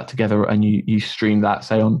you put that together and you stream that,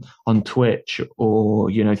 say on Twitch or,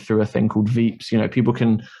 through a thing called Veeps. People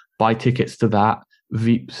can buy tickets to that.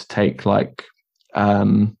 Veeps take like,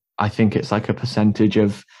 I think it's like a percentage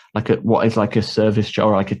of like what is like a service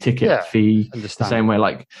charge or like a ticket fee, the same way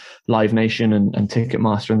like Live Nation and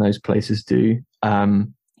Ticketmaster and those places do.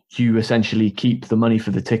 You essentially keep the money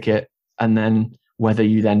for the ticket, and then whether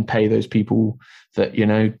you then pay those people that,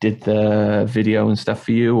 did the video and stuff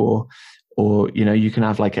for you, or you can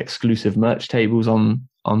have like exclusive merch tables on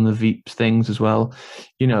the Veeps things as well.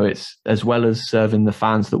 It's as well as serving the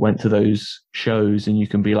fans that went to those shows, and you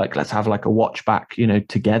can be like, let's have like a watch back,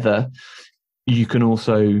 together. You can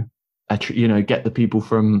also, get the people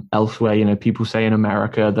from elsewhere, people say in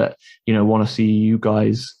America that, want to see you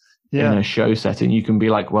guys in a show setting. You can be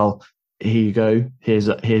like, well, here you go. Here's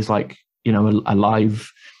like, a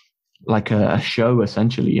live, like a show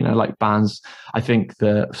essentially, like bands. I think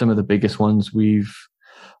some of the biggest ones we've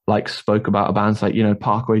like spoke about are bands like,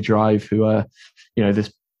 Parkway Drive, who are,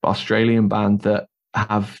 this Australian band that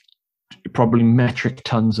have probably metric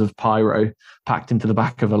tons of pyro packed into the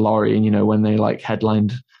back of a lorry. And, when they like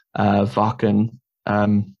headlined Wacken,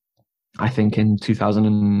 I think in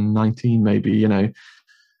 2019, maybe,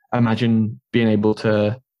 imagine being able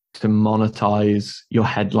to monetize your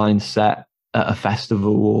headline set at a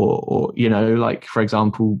festival, or like, for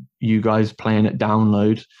example, you guys playing at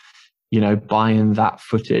Download, buying that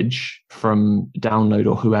footage from Download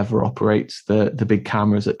or whoever operates the big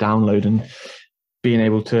cameras at Download, and being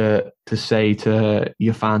able to say to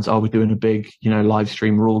your fans, oh, we're doing a big, live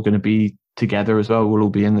stream. We're all going to be together as well. We'll all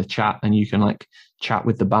be in the chat, and you can like chat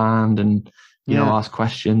with the band and, ask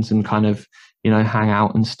questions and kind of, hang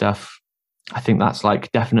out and stuff. I think that's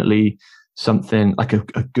like definitely something like a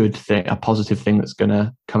good thing, a positive thing that's going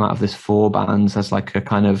to come out of this for bands as like a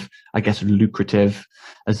kind of, I guess, lucrative,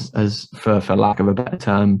 as for lack of a better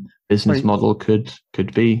term, business model could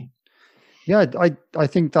be. Yeah, I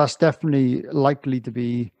think that's definitely likely to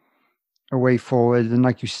be a way forward. And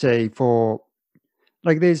like you say, for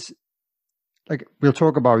like there's like, we'll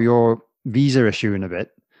talk about your visa issue in a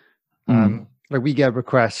bit. Like we get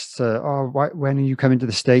requests, when are you coming to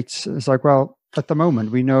the States? It's like, well, at the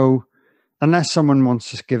moment we know, unless someone wants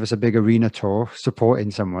to give us a big arena tour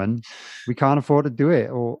supporting someone, we can't afford to do it,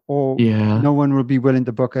 or no one will be willing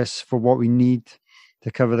to book us for what we need to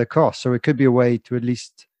cover the cost. So it could be a way to at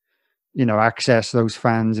least, access those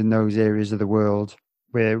fans in those areas of the world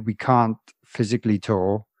where we can't physically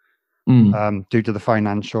tour due to the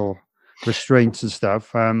financial restraints and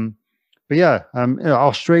stuff. But yeah,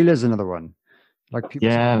 Australia's another one. Like people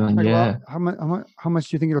say, like, well, how much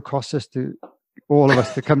do you think it'll cost us to all of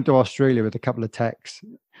us to come to Australia with a couple of techs?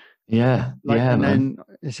 Then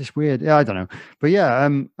it's just weird. Yeah, I don't know. But yeah,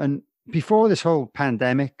 and before this whole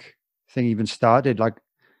pandemic thing even started, like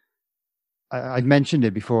I'd mentioned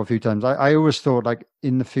it before a few times. I always thought like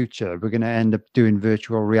in the future we're going to end up doing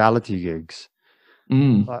virtual reality gigs.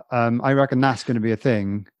 I reckon that's going to be a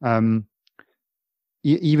thing.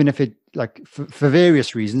 Even if it like for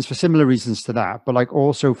various reasons, for similar reasons to that, but like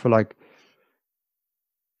also for like,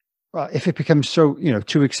 if it becomes so,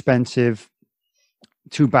 too expensive,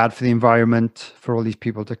 too bad for the environment, for all these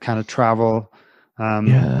people to kind of travel.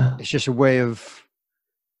 It's just a way of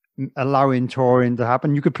allowing touring to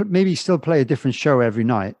happen. You could maybe still play a different show every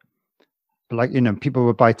night, but like, people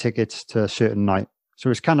would buy tickets to a certain night. So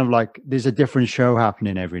it's kind of like there's a different show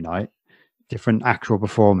happening every night, different actual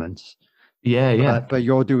performance. But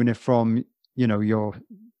you're doing it from, your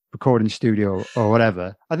recording studio or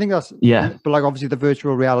whatever. I think that's, but like obviously the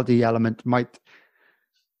virtual reality element might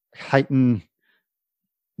heighten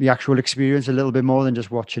the actual experience a little bit more than just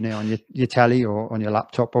watching it on your telly or on your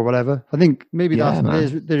laptop or whatever. I think maybe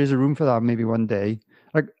there is a room for that maybe one day.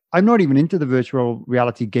 Like, I'm not even into the virtual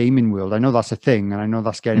reality gaming world. I know that's a thing, and I know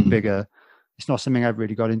that's getting bigger. It's not something I've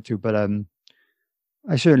really got into, but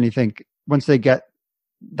I certainly think once they get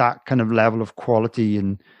that kind of level of quality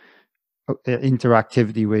and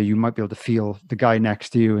interactivity where you might be able to feel the guy next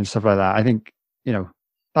to you and stuff like that, I think,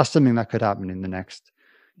 that's something that could happen in the next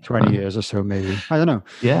 20 years or so, maybe. I don't know.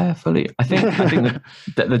 Yeah, fully. I think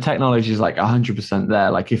the technology is like 100% there.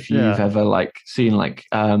 Like, if you've ever like seen like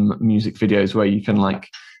music videos where you can like,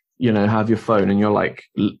 have your phone and you're like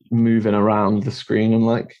moving around the screen and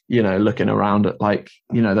like, looking around at like,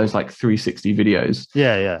 those like 360 videos.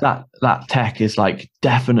 Yeah. That tech is like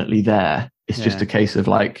definitely there. It's just a case of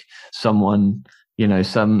like someone,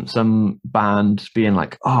 some band being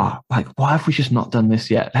like, like, why have we just not done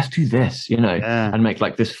this yet? Let's do this, and make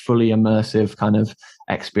like this fully immersive kind of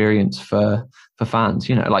experience for fans,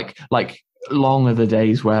 like long are the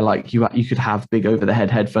days where like you could have big over the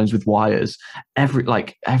head headphones with wires.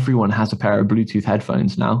 Everyone has a pair of Bluetooth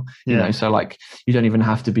headphones now, so like you don't even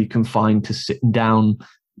have to be confined to sitting down,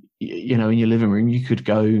 in your living room. You could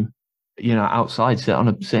go, outside, sit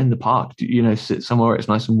in the park, sit somewhere where it's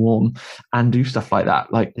nice and warm and do stuff like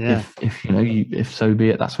that. Like if so be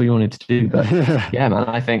it, that's what you wanted to do. But yeah, man,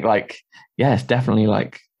 I think like, it's definitely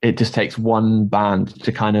like, it just takes one band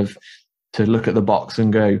to kind of, to look at the box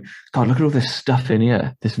and go, God, look at all this stuff in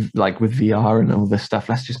here. This, like with VR and all this stuff,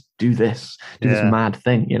 let's just do this mad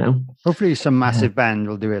thing, Hopefully some massive band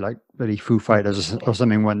will do it, like really Foo Fighters or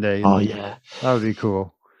something one day. Oh yeah. That would be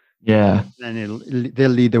cool. Yeah. And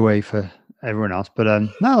they'll lead the way for everyone else. But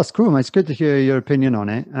no, that's cool, man. It's good to hear your opinion on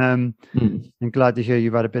it. I'm glad to hear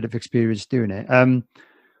you've had a bit of experience doing it.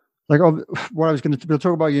 We'll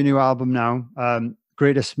talk about your new album now.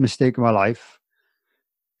 Greatest Mistake of My Life.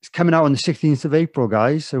 It's coming out on the 16th of April,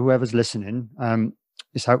 guys. So whoever's listening,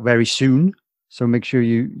 it's out very soon. So make sure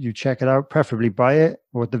you check it out, preferably buy it,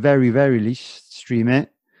 or at the very, very least, stream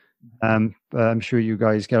it. But I'm sure you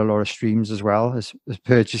guys get a lot of streams as well as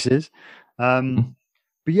purchases. But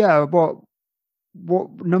yeah, what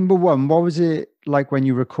number one, what was it like when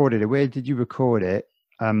you recorded it? Where did you record it?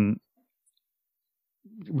 Was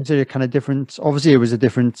it a kind of different? Obviously, it was a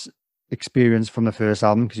different experience from the first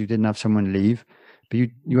album because you didn't have someone leave. But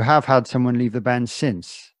you have had someone leave the band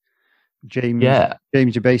since. James, your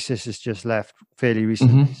bassist, has just left fairly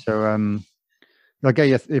recently. So I'll get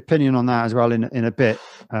your opinion on that as well in a bit.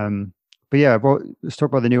 But yeah, let's talk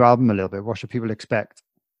about the new album a little bit. What should people expect?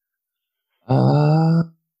 I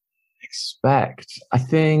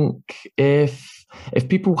think if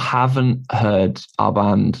people haven't heard our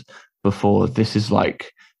band before, this is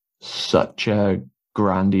like such a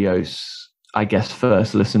grandiose, I guess,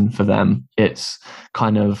 first listen for them. It's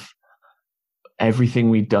kind of everything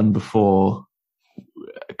we'd done before,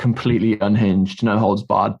 completely unhinged, no holds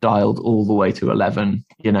barred, dialed all the way to 11.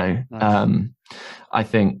 Nice. I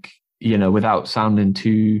think, without sounding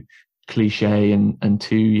too cliche and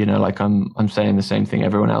too, like I'm saying the same thing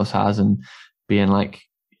everyone else has, and being like,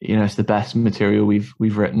 it's the best material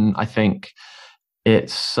we've written. I think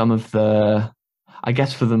it's some of the, I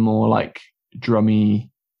guess, for the more like drummy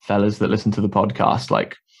fellas that listen to the podcast,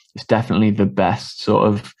 like it's definitely the best sort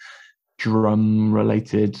of drum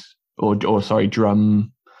related or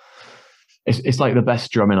drum. It's like the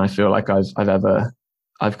best drumming I feel like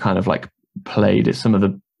I've kind of like played. It's some of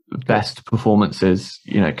the best performances,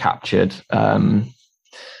 captured.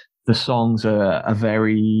 The songs are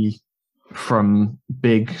very, from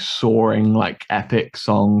big soaring like epic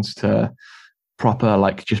songs to proper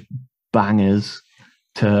like just bangers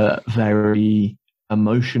to very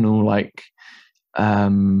emotional, like I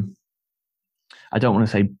don't want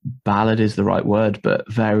to say ballad is the right word, but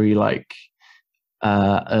very like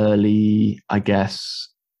early, I guess,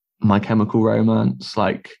 My Chemical Romance,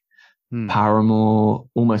 like Paramore,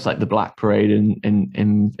 almost like the Black Parade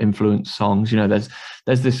in influence songs. There's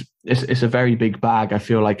this. It's a very big bag. I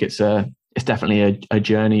feel like it's definitely a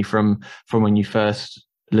journey from when you first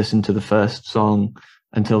listen to the first song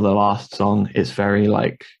until the last song. It's very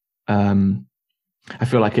like I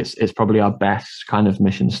feel like it's probably our best kind of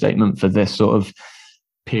mission statement for this sort of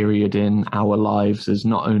period in our lives as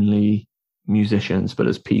not only musicians but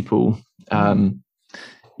as people.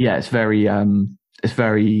 It's very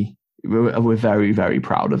we're very, very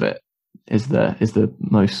proud of it. Is the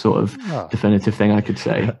most sort of definitive thing I could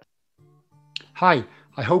say. Hi,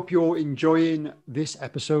 I hope you're enjoying this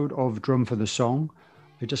episode of Drum for the Song.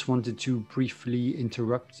 I just wanted to briefly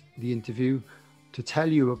interrupt the interview to tell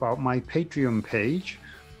you about my Patreon page,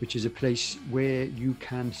 which is a place where you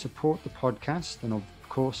can support the podcast and of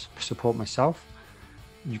course, support myself.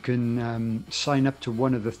 You can sign up to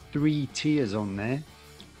one of the 3 tiers on there.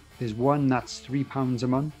 There's one that's £3 a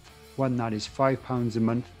month, one that is £5 a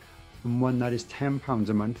month, and one that is £10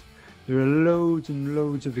 a month. There are loads and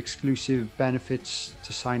loads of exclusive benefits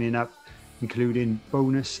to signing up, including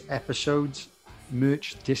bonus episodes,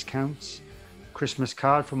 merch discounts, Christmas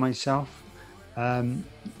card for myself.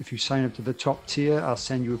 If you sign up to the top tier, I'll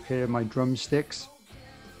send you a pair of my drumsticks.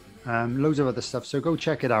 Loads of other stuff. So go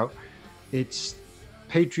check it out. It's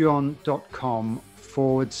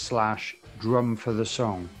patreon.com/drum for the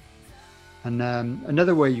song. And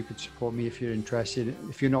another way you could support me if you're interested,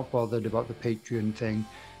 if you're not bothered about the Patreon thing,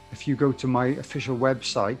 if you go to my official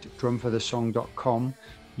website, drumforthesong.com,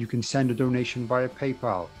 you can send a donation via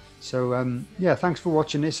PayPal. So yeah, thanks for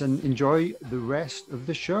watching this and enjoy the rest of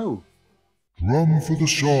the show. Drum for the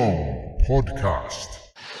Song podcast.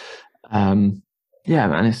 Yeah,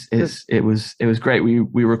 man, it was great.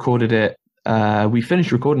 We recorded it. We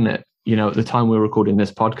finished recording it. You know, at the time we were recording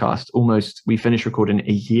this podcast, we finished recording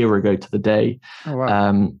a year ago to the day. Oh,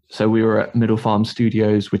 wow. So we were at Middle Farm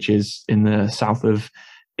Studios, which is in the south of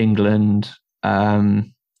England.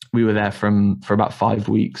 We were there for about 5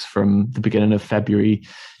 weeks, from the beginning of February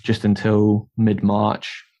just until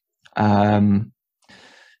mid-March.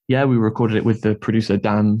 Yeah, we recorded it with the producer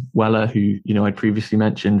Dan Weller, who, you know, I'd previously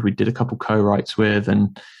mentioned we did a couple co-writes with,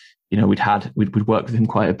 and, you know, we'd worked with him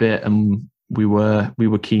quite a bit, and we were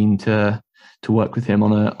keen to work with him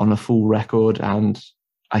on a full record. And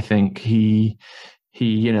I think he,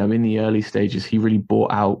 you know, in the early stages, he really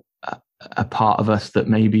brought out a part of us that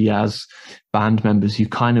maybe as band members, you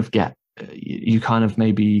kind of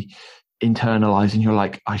maybe internalize, and you're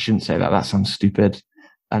like, I shouldn't say that. That sounds stupid.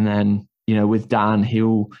 And then, you know, with Dan, he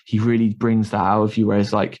really brings that out of you,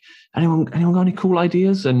 whereas like, anyone got any cool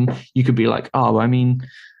ideas? And you could be like, oh, I mean,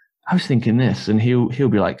 I was thinking this, and he'll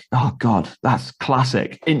be like, oh God, that's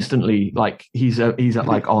classic. Instantly, like he's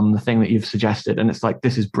like on the thing that you've suggested, and it's like,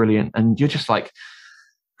 this is brilliant. And you're just like,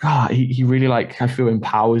 God, he really, like, I feel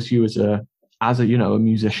empowers you as a you know, a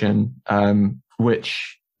musician,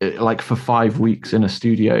 which, like, for 5 weeks in a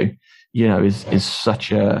studio, you know, is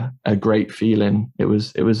such a great feeling. It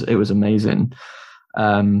was amazing.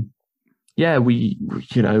 Yeah, we,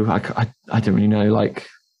 you know, I don't really know like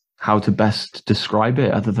how to best describe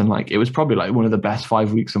it, other than like, it was probably like one of the best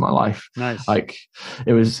 5 weeks of my life. Nice. Like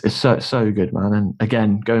it's so good, man. And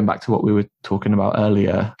again, going back to what we were talking about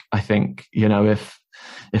earlier, I think, you know, if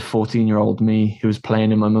 14-year-old me, who was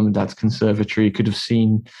playing in my mum and dad's conservatory, could have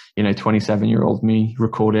seen, you know, 27-year-old me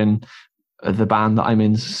recording the band that I'm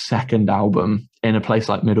in's second album in a place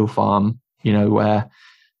like Middle Farm, you know, where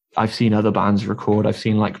I've seen other bands record, I've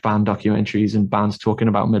seen like band documentaries and bands talking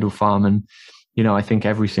about Middle Farm. And, you know, I think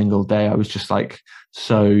every single day I was just like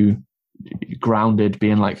so grounded,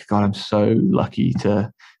 being like, God, I'm so lucky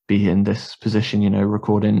to be in this position, you know,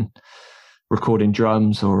 recording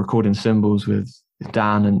drums or recording cymbals with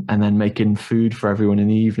Dan, and then making food for everyone in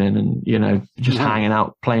the evening, and, you know, just hanging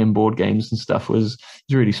out, playing board games and stuff was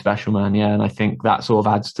really special, man. Yeah. And I think that sort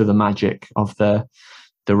of adds to the magic of the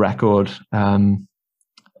record.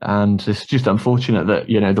 And it's just unfortunate that,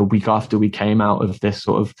 you know, the week after we came out of this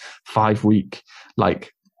sort of 5 week,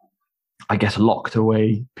 like, I guess, locked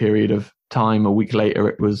away period of time, a week later,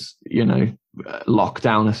 it was, you know,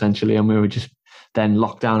 lockdown essentially. And we were just then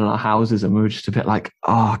locked down in our houses, and we were just a bit like,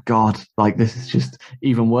 oh God, like this is just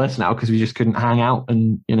even worse now, because we just couldn't hang out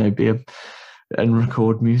and, you know, and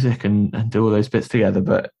record music and do all those bits together.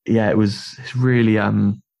 But yeah, it's really,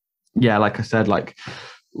 yeah, like I said, like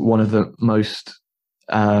one of the most,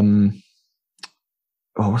 what's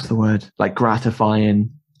the word? Like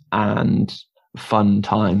gratifying and fun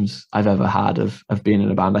times I've ever had of being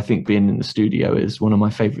in a band. I think being in the studio is one of my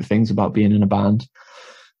favorite things about being in a band.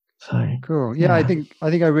 So cool. Yeah, I think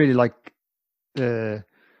I really like the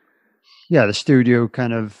studio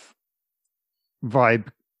kind of vibe.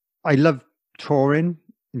 I love touring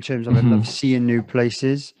in terms of I love seeing new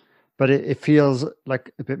places, but it feels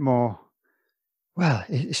like a bit more, well,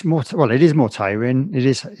 it is more tiring.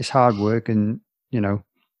 It's hard work, and, you know,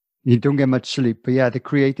 you don't get much sleep. But yeah, the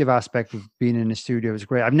creative aspect of being in the studio is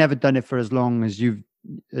great. I've never done it for as long as you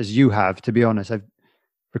have, to be honest. I've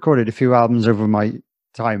recorded a few albums over my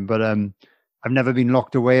time, but I've never been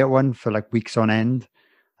locked away at one for like weeks on end.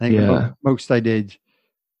 I think most I did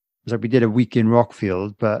was like, we did a week in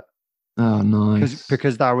Rockfield, but oh, nice,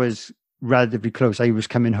 because that was relatively close. I was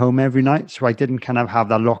coming home every night, so I didn't kind of have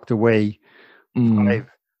that locked away vibe.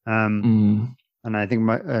 And I think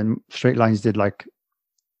my Straight Lines did like,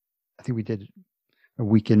 I think we did a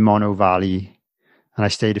week in Mono Valley, and I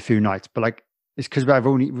stayed a few nights. But like, it's because I've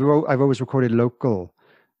always recorded local.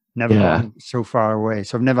 never gone so far away.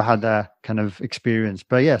 So I've never had that kind of experience.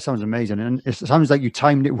 But yeah, it sounds amazing. And it sounds like you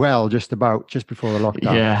timed it well just before the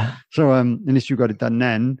lockdown. Yeah. So at least you got it done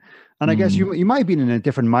then. And I guess you might have been in a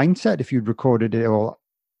different mindset if you'd recorded it all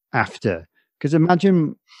after. Because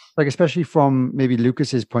imagine, like, especially from maybe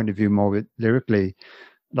Lucas's point of view more with lyrically,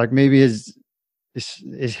 like maybe his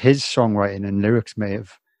songwriting and lyrics may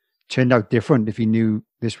have turned out different if he knew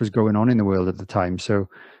this was going on in the world at the time. So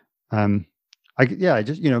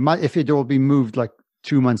if it'd all been moved like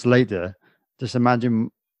 2 months later, just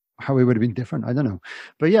imagine how it would have been different. I don't know.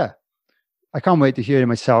 But yeah, I can't wait to hear it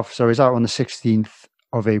myself. So it's out on the 16th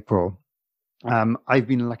of April. I've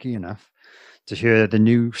been lucky enough to hear the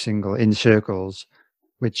new single In Circles,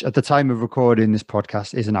 which at the time of recording this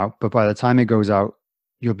podcast isn't out, but by the time it goes out,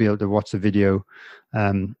 you'll be able to watch the video.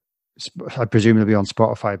 I presume it'll be on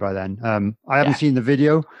Spotify by then. I haven't seen the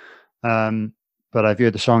video, but I've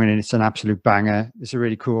heard the song and it's an absolute banger. It's a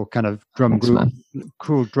really cool kind of drum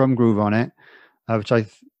groove on it, which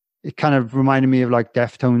it kind of reminded me of like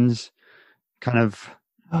Deftones kind of.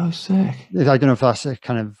 Oh, sick. I don't know if that's a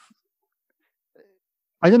kind of,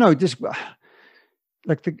 I don't know, just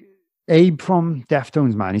like the Abe from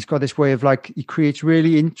Deftones, man. He's got this way of like, he creates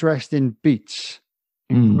really interesting beats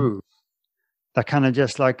and groove that kind of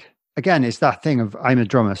just like, again, it's that thing of I'm a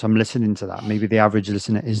drummer, so I'm listening to that. Maybe the average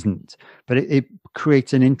listener isn't, but it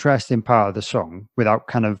creates an interesting part of the song without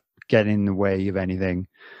kind of getting in the way of anything.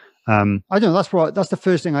 I don't know. That's the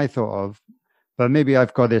first thing I thought of, but maybe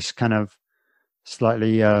I've got this kind of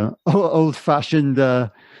slightly old-fashioned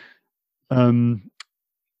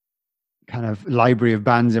kind of library of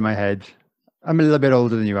bands in my head. I'm a little bit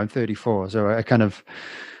older than you. I'm 34, so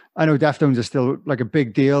I know Deftones are still like a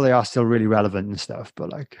big deal. They are still really relevant and stuff, but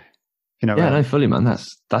like, you know. Yeah, no, fully, man.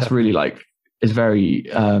 That's really like, it's really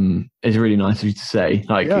nice of you to say.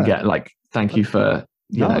 Like, again, like, thank you for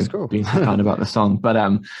cool. being so kind about the song. But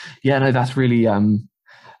no, that's really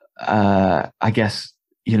I guess,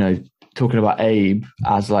 you know, talking about Abe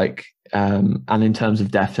as like and in terms of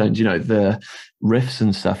Deftones, you know, the riffs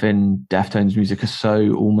and stuff in Deftones music are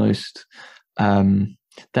so almost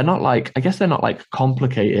they're not like, I guess they're not like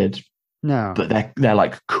complicated, no, but they're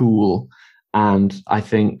like cool. And I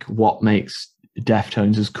think what makes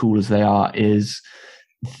Deftones as cool as they are is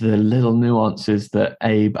the little nuances that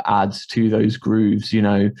Abe adds to those grooves, you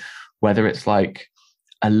know, whether it's like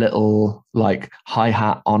a little like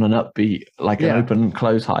hi-hat on an upbeat, like an open and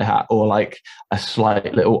close hi-hat, or like a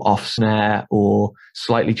slight little off snare, or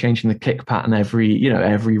slightly changing the kick pattern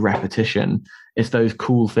every repetition. It's those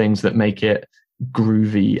cool things that make it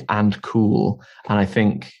groovy and cool, and I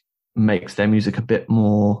think makes their music a bit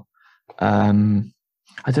more I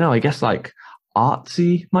don't know, I guess like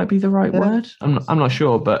artsy might be the right word. I'm not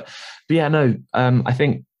sure, but yeah, no, I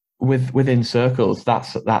think within Circles,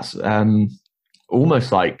 that's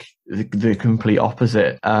almost like the complete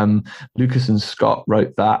opposite. Lucas and Scott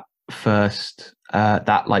wrote that first,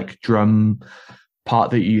 that like drum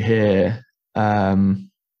part that you hear,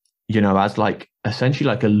 you know, as like essentially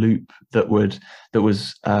like a loop that was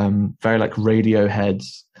very like Radiohead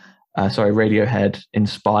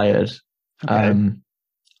inspired. Okay.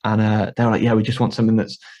 And they were like, yeah, we just want something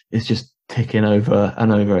it's just ticking over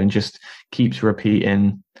and over and just keeps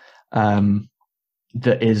repeating.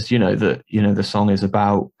 That is, the song is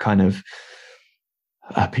about kind of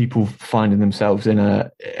people finding themselves in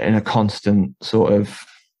a constant sort of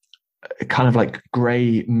kind of like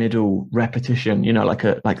grey middle repetition, you know, like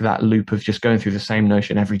that loop of just going through the same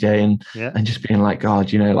notion every day and just being like,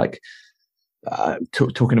 God, you know, like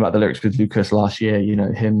talking about the lyrics with Lucas last year, you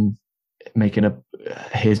know, him making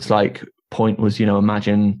his like point was, you know,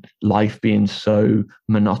 imagine life being so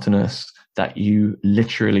monotonous that you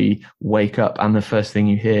literally wake up and the first thing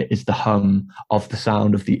you hear is the hum of the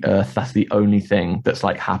sound of the earth. That's the only thing that's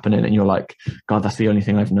like happening. And you're like, God, that's the only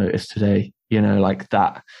thing I've noticed today. You know, like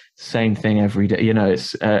that same thing every day. You know,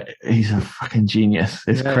 it's he's a fucking genius.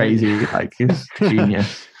 It's crazy. Like he's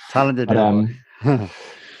genius. Talented. But,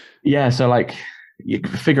 yeah. So like you're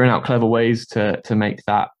figuring out clever ways to make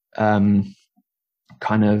that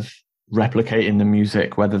kind of replicating the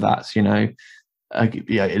music, whether that's, you know,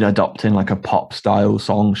 adopting like a pop style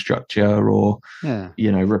song structure or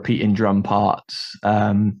you know, repeating drum parts,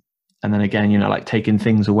 and then again, you know, like taking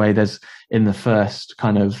things away. There's in the first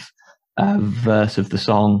kind of verse of the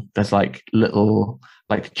song, there's like little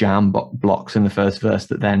like jam blocks in the first verse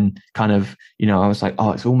that then kind of, you know, I was like,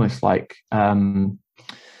 oh, it's almost like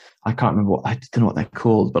I can't remember I don't know what they're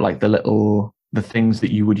called, but like the things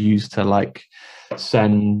that you would use to like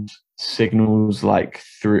send signals like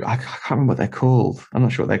through, I can't remember what they're called. I'm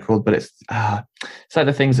not sure what they're called, but it's like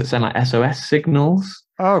the things that send like SOS signals.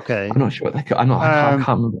 Oh, okay. I'm not sure what they're called. I can't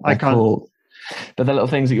remember what they're called. But the little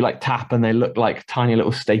things that you like tap and they look like tiny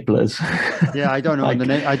little staplers. Yeah, I don't know I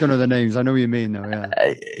don't know the names. I know what you mean though.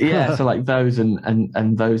 Yeah. Yeah. So like those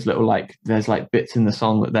and those little like there's like bits in the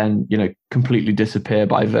song that then completely disappear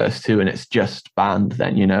by verse 2, and it's just band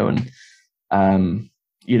then and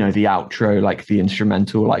the outro, like the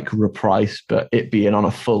instrumental like reprise, but it being on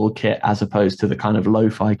a full kit as opposed to the kind of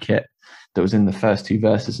lo-fi kit that was in the first 2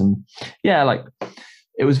 verses. And yeah, like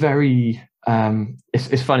it was very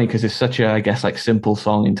it's funny because it's such a, I guess, like simple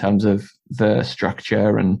song in terms of the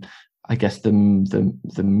structure and I guess the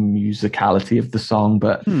musicality of the song,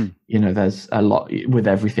 but there's a lot with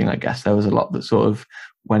everything. I guess there was a lot that sort of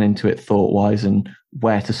went into it thought wise, and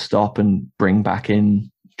where to stop and bring back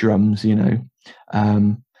in drums. But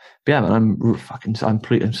yeah, man,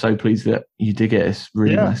 I'm so pleased that you dig it. It's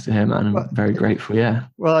really nice to hear, man. I'm very grateful. Yeah.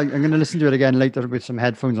 Well, I'm going to listen to it again later with some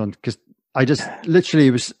headphones on, because I just literally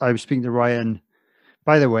I was speaking to Ryan.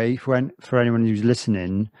 By the way, for anyone who's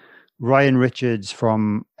listening, Ryan Richards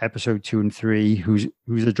from episode 2 and 3, who's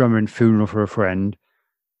the drummer in Funeral for a Friend,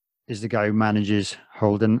 is the guy who manages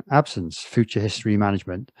Holden Absence, Future History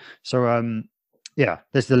Management. So yeah,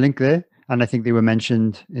 there's the link there. And I think they were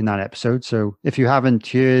mentioned in that episode. So if you haven't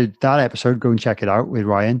heard that episode, go and check it out with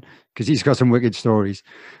Ryan, because he's got some wicked stories.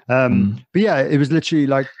 But yeah, it was literally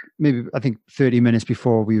like maybe, I think 30 minutes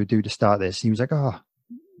before we were due to start this, he was like, oh,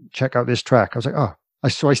 check out this track. I was like, oh,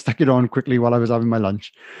 so I stuck it on quickly while I was having my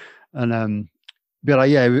lunch. And but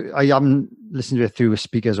yeah, I haven't listened to it through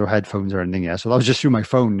speakers or headphones or anything yet. So that was just through my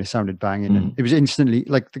phone. It sounded banging. And it was instantly,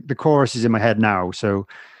 like the chorus is in my head now. So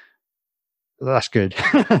that's good.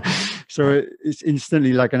 So it's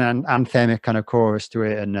instantly like an anthemic kind of chorus to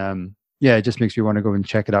it. And yeah, it just makes me want to go and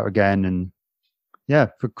check it out again. And yeah,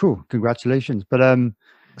 but cool. Congratulations. But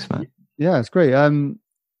thanks, man. Yeah, it's great.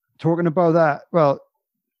 Talking about that, well,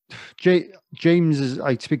 James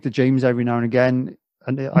I speak to James every now and again.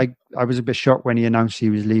 And I was a bit shocked when he announced he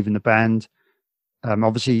was leaving the band.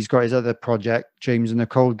 Obviously he's got his other project, James and the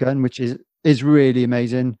Cold Gun, which is really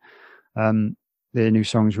amazing. Their new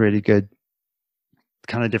song's really good.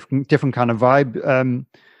 Kind of different kind of vibe.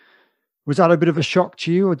 Was that a bit of a shock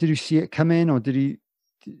to you, or did you see it come in, or did he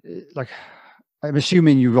like? I'm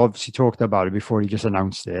assuming you've obviously talked about it before he just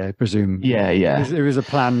announced it. I presume. Yeah. It was a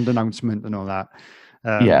planned announcement and all that.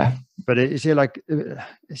 Yeah. But is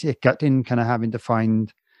it gutting, kind of having to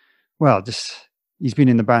find? Well, just he's been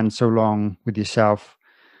in the band so long with yourself.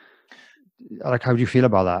 Like, how do you feel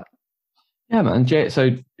about that? Yeah, man.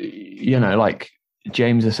 So like.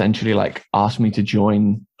 James essentially like asked me to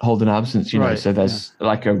join Holden Absence, right, so there's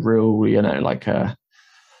like a real, like a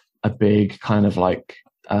big kind of like,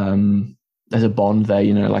 there's a bond there,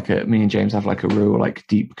 like me and James have like a real like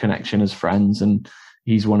deep connection as friends, and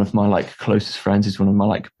he's one of my like closest friends. He's one of my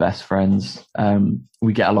like best friends.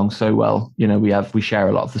 We get along so well, we share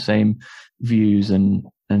a lot of the same views and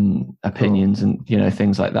opinions and,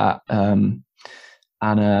 things like that.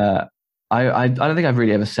 I don't think I've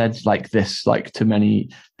really ever said like this like to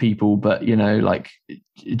many people, but like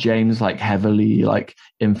James like heavily like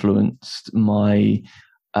influenced my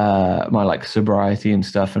my like sobriety and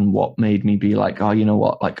stuff, and what made me be like, oh, you know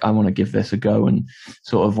what, like I want to give this a go. And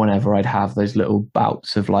sort of whenever I'd have those little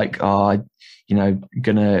bouts of like, oh,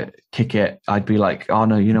 gonna kick it, I'd be like, oh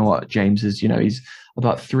no, you know what, James is, he's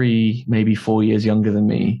about 3, maybe 4 years younger than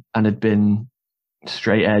me, and had been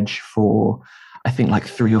straight edge for I think like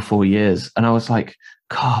 3 or 4 years. And I was like,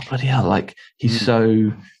 God, bloody hell, like he's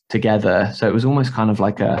so together. So it was almost kind of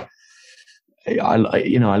like I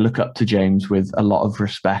look up to James with a lot of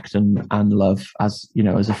respect and love as,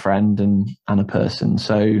 as a friend and a person.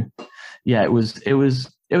 So yeah, it was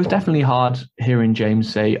definitely hard hearing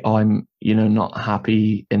James say, oh, I'm, not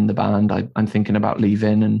happy in the band. I'm thinking about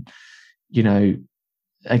leaving. And,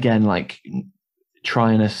 again, like,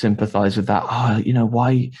 trying to sympathize with that. Oh,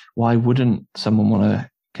 why wouldn't someone want to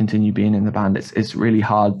continue being in the band? It's really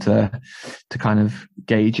hard to kind of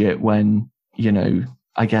gauge it when,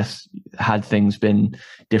 I guess had things been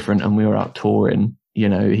different and we were out touring,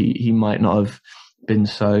 he might not have been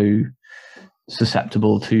so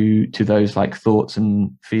susceptible to those like thoughts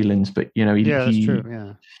and feelings, but that's true.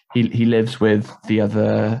 Yeah. He lives with the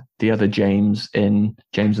other James in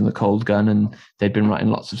James and the Cold Gun, and they'd been writing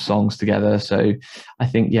lots of songs together. So I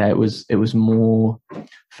think, yeah, it was more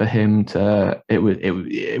for him to,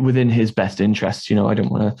 it within his best interests. I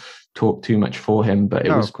don't want to talk too much for him, but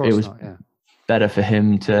it was better for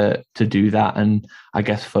him to do that, and I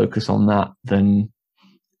guess focus on that than,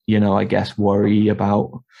 I guess worry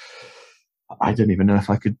about, I don't even know if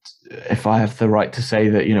I have the right to say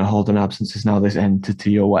that, Hold an Absence is now this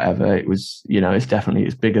entity or whatever. It was,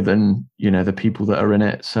 it's bigger than, the people that are in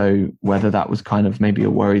it. So whether that was kind of maybe a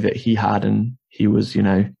worry that he had, and he was,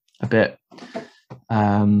 a bit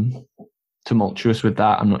tumultuous with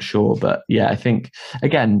that, I'm not sure. But yeah, I think,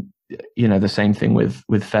 again, the same thing with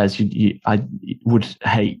Fez. I would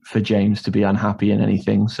hate for James to be unhappy in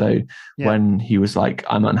anything. So when he was like,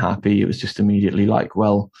 I'm unhappy, it was just immediately like,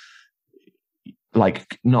 well,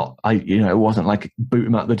 like not, it wasn't like boot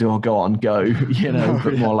him out the door, go on, go,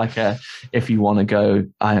 but more like if you want to go,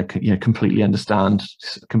 I completely understand,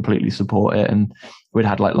 completely support it. And we'd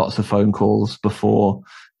had like lots of phone calls before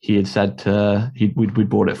he had said we'd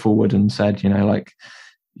brought it forward and said, he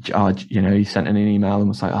sent in an email and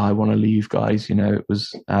was like, I want to leave, guys. It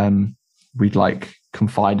was, we'd like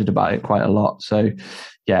confided about it quite a lot. So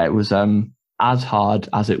yeah, it was as hard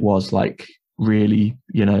as it was like really,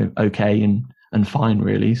 okay and fine,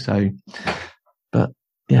 really. So, but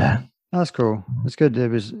yeah, that's cool. It's good. It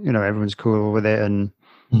was, everyone's cool with it, and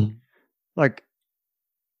like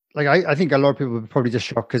I think a lot of people were probably just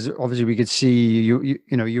shocked because obviously we could see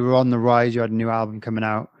you were on the rise. You had a new album coming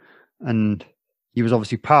out, and he was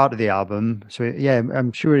obviously part of the album. So yeah,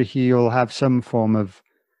 I'm sure he'll have some form of,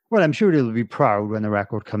 well, I'm sure he'll be proud when the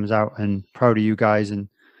record comes out and proud of you guys. And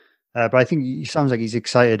but I think he sounds like he's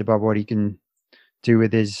excited about what he can do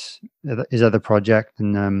with his other project,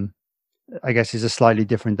 and I guess it's a slightly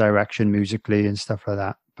different direction musically and stuff like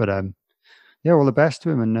that. But yeah, all the best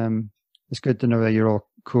to him, and it's good to know that you're all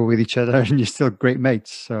cool with each other and you're still great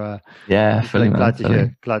mates. So yeah, glad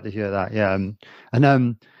to hear that. Yeah, and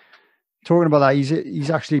talking about that,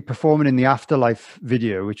 he's actually performing in the Afterlife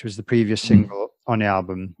video, which was the previous single on the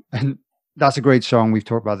album, and that's a great song. We've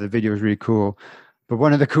talked about the video is really cool. But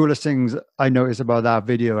one of the coolest things I noticed about that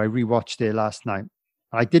video, I rewatched it last night.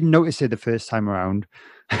 I didn't notice it the first time around.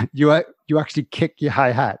 You actually kick your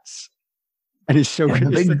hi-hats, and it's so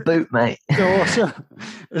big boot, mate. So awesome.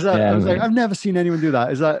 I was like, I've never seen anyone do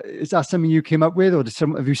that. Is that something you came up with, or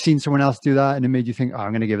have you seen someone else do that and it made you think, oh,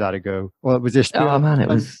 I'm going to give that a go? Or was this? Oh man, it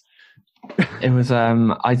was.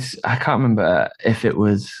 I can't remember if it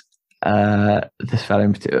was. This fellow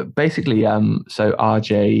in particular, basically, so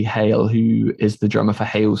RJ Hale, who is the drummer for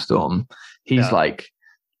Hailstorm, he's like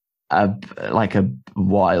a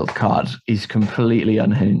wild card. He's completely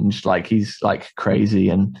unhinged, like he's like crazy.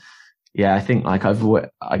 And yeah, I think like I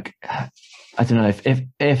don't know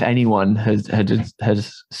if anyone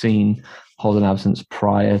has seen Hold an Absence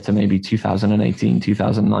prior to maybe 2018,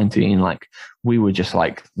 2019, like we were just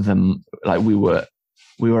like them, like we were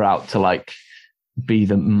out to like be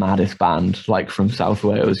the maddest band like from South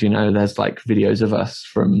Wales. There's like videos of us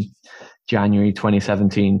from January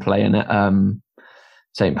 2017 playing at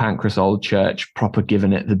St Pancras Old Church, proper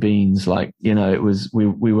giving it the beans. Like, it was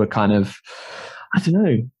we were kind of, I don't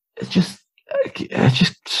know, it's just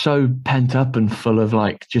so pent up and full of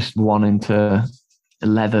like just wanting to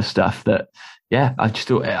leather stuff that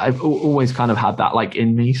I've always kind of had that like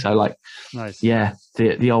in me. So like, nice. Yeah,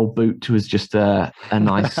 the old boot was just a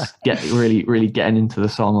nice really getting into the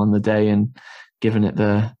song on the day and giving it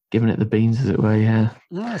the beans, as it were. Yeah,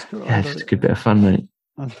 that's cool. Yeah, it's just a good bit of fun, mate.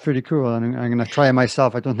 That's pretty cool. I'm going to try it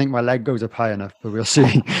myself. I don't think my leg goes up high enough, but we'll see.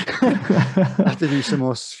 I have to do some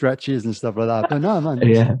more stretches and stuff like that. But no, man,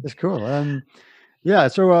 it's cool. Yeah.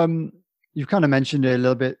 So you've kind of mentioned it a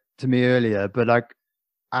little bit to me earlier, but like,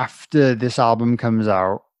 after this album comes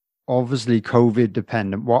out, obviously COVID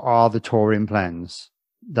dependent, what are the touring plans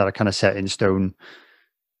that are kind of set in stone?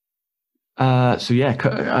 So yeah,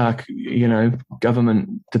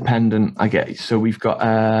 government dependent, I guess. So we've got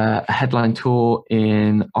a headline tour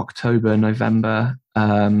in October, November,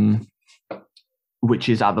 which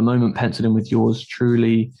is at the moment penciled in with yours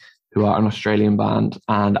truly, who are an Australian band,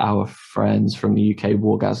 and our friends from the UK,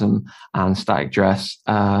 Wargasm and Static Dress.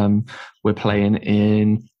 We're playing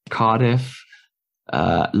in Cardiff,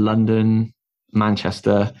 London,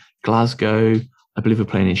 Manchester, Glasgow. I believe we're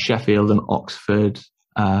playing in Sheffield and Oxford,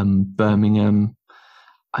 Birmingham.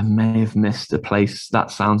 I may have missed a place. That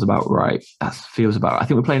sounds about right. That feels about right. I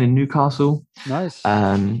think we're playing in Newcastle. Nice.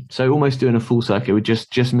 So almost doing a full circuit. We're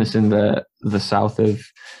just missing the south of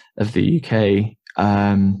the UK.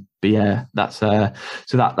 But yeah, that's I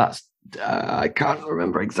can't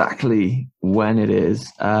remember exactly when it is.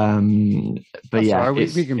 But that's yeah,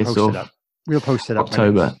 right. We can post it up. We'll post it up.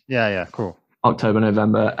 October. Yeah, cool. October,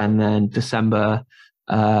 November, and then December.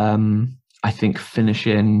 I think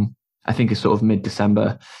finishing. I think it's sort of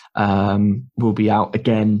mid-December. We'll be out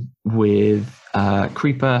again with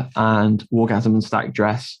Creeper and Wargasm and Static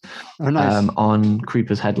Dress. Oh, nice. On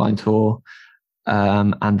Creeper's headline tour.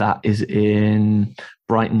 and that is in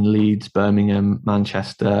Brighton, Leeds, Birmingham,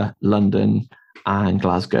 Manchester, London, and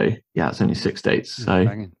Glasgow. Yeah, it's only 6 dates.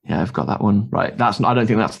 So yeah, I've got that one right. I don't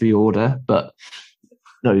think that's the order, but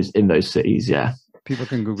those cities, yeah. People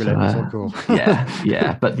can Google it. It's all cool.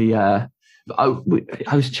 yeah. But I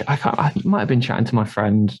might have been chatting to my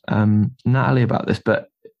friend Natalie about this, but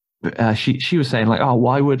she was saying like, oh,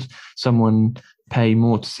 why would someone pay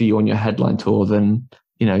more to see you on your headline tour than,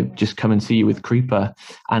 you know, just come and see you with Creeper?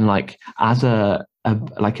 And like as you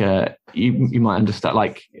might understand,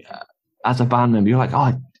 like as a band member, you're like,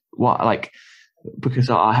 oh, what, like, because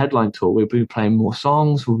our headline tour, we'll be playing more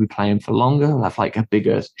songs, we'll be playing for longer, we'll have like a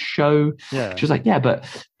bigger show. Yeah. She was like, yeah, but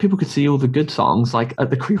people could see all the good songs like at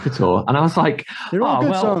the Creeper tour. And I was like, they're all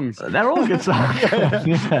good songs. They're all good songs.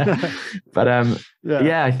 Yeah. But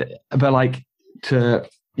but like to,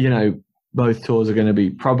 you know, both tours are going to be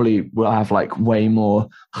we'll have like way more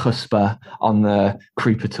chutzpah on the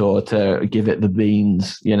Creeper tour to give it the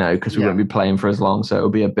beans, you know, because we won't be playing for as long. So it'll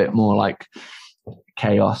be a bit more like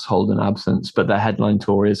chaos, hold an absence. But the headline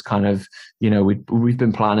tour is kind of, you know, we've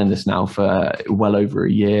been planning this now for well over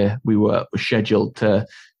a year. We were scheduled to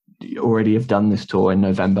already have done this tour in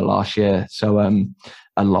November last year. So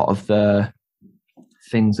a lot of the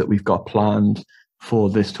things that we've got planned for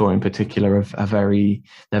this tour in particular are very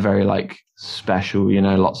like special, you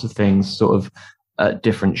know. Lots of things sort of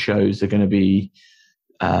different shows are going to be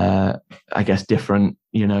I guess different,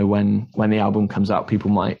 you know. When the album comes out, people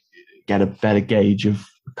might get a better gauge of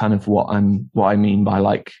kind of what I mean by,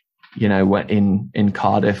 like, you know, when in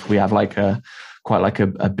Cardiff we have like quite like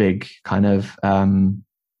a big kind of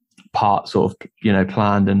part sort of, you know,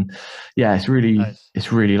 planned. And yeah, it's really nice.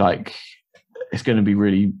 It's really like, it's going to be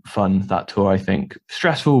really fun, that tour. I think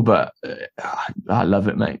stressful, but I love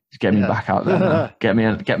it, mate. Get me back out there now. Get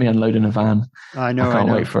me unloading a van. I know. I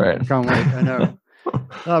can't wait for it. Can't wait. I know.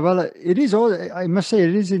 Well, it is all. I must say,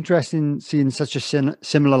 it is interesting seeing such a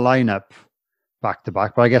similar lineup back to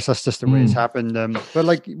back. But I guess that's just the way it's happened. But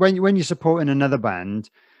like when you're supporting another band,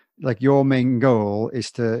 like your main goal is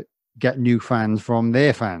to get new fans from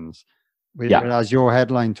their fans. Whereas your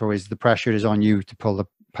headline tour is the pressure is on you to pull the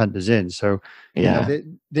punters in. So you know,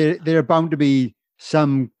 there are bound to be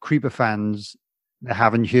some Creeper fans that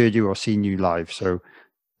haven't heard you or seen you live. So.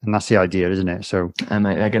 And that's the idea, isn't it? So, and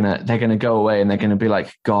mate, they're gonna go away and they're gonna be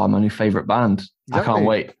like, God, my new favorite band. Exactly. I can't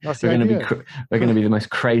wait. We're gonna be the most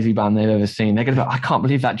crazy band they've ever seen. They're gonna be, I can't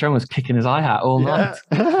believe that drummer was kicking his hi-hat all night.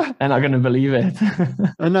 They're not gonna believe it.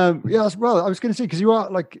 And well, I was gonna say, because you are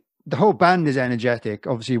like, the whole band is energetic.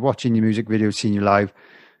 Obviously, watching your music videos, seeing you live,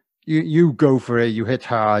 you go for it. You hit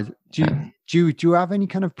hard. Do you have any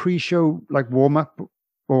kind of pre-show like warm up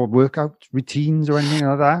or workout routines or anything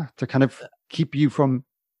like that to kind of keep you from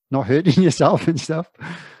not hurting yourself and stuff?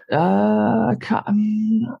 I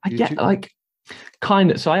get like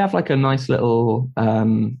kind of. So I have like a nice little.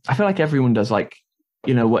 I feel like everyone does, like,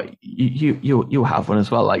 you know what, you'll have one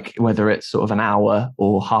as well. Like whether it's sort of an hour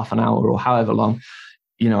or half an hour or however long,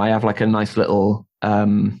 you know, I have like a nice little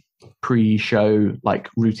pre-show like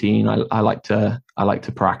routine. I like to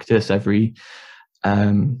practice every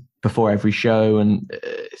before every show, and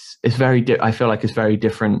it's very I feel like it's very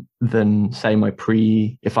different than, say,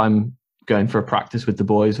 if I'm going for a practice with the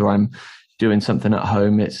boys or I'm doing something at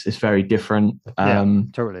home. It's very different.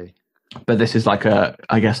 Totally. But this is like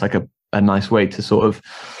I guess like a nice way to sort of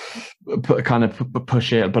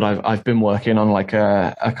push it. But I've been working on like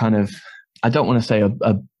a kind of, I don't want to say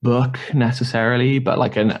a book necessarily, but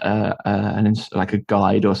like like a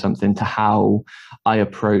guide or something to how I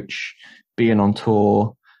approach being on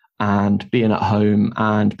tour and being at home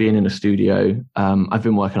and being in a studio. I've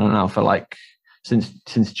been working on it now for like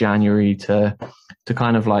since January to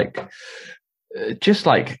kind of like just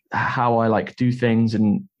like how I like do things.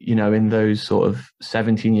 And, you know, in those sort of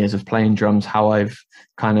 17 years of playing drums, how I've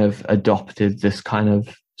kind of adopted this kind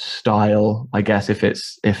of style, I guess, if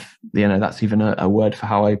you know, that's even a word for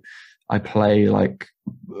how I play, like,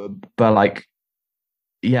 but like,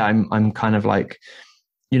 yeah, I'm kind of like,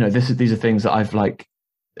 you know, these are things that I've like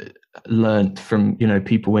learned from, you know,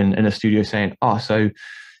 people in a studio saying, oh, so,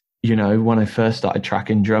 you know, when I first started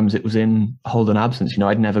tracking drums, it was in Hold an Absence. You know,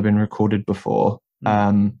 I'd never been recorded before.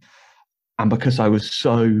 And because I was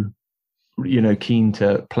so, you know, keen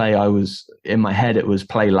to play, I was, in my head, it was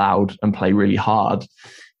play loud and play really hard.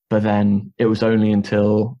 But then it was only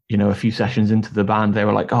until, you know, a few sessions into the band, they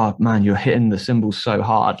were like, oh man, you're hitting the cymbals so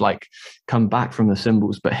hard, like come back from the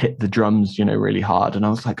cymbals, but hit the drums, you know, really hard. And I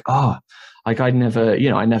was like, oh, like I'd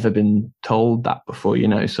never been told that before, you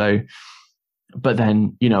know. So, but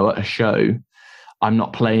then, you know, at a show, I'm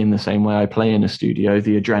not playing the same way I play in a studio.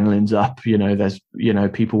 The adrenaline's up, there's,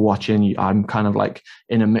 people watching. I'm kind of like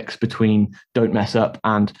in a mix between don't mess up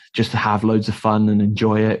and just to have loads of fun and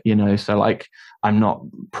enjoy it, so like I'm not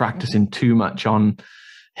practicing too much on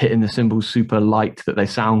hitting the cymbals super light that they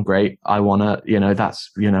sound great. I want to,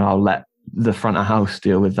 that's, I'll let the front of house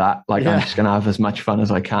deal with that. Like, I'm just going to have as much fun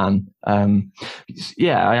as I can. I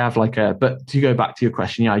have but to go back to your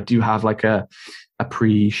question, I do have like a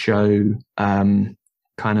pre-show kind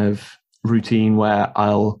of routine where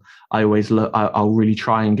I'll really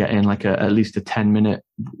try and get in like at least a 10-minute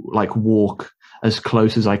like walk as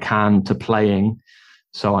close as I can to playing.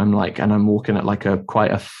 So I'm walking at like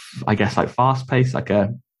quite a fast pace, like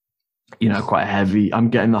quite heavy. I'm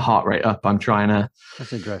getting the heart rate up. I'm trying to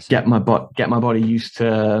get my body used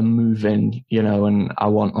to moving, and I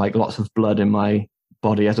want like lots of blood in my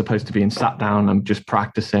body as opposed to being sat down. I'm just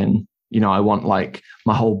practicing. I want like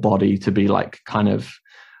my whole body to be like kind of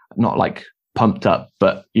not like pumped up,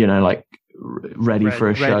 but like ready for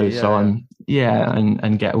a show. So I'm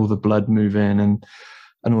and get all the blood moving and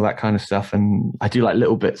all that kind of stuff. And I do like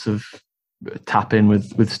little bits of tap in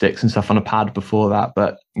with sticks and stuff on a pad before that.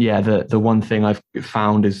 But the one thing I've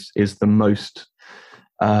found is the most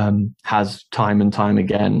has time and time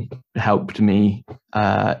again helped me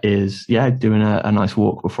is doing a nice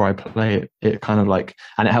walk before I play it kind of like,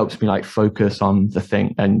 and it helps me like focus on the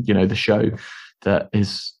thing and the show that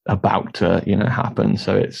is about to happen.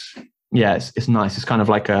 So it's nice. It's kind of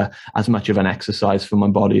like as much of an exercise for my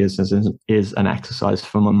body as is an exercise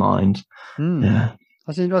for my mind.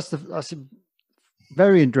 That's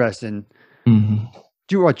very interesting. Mm-hmm.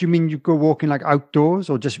 Do you mean you go walking like outdoors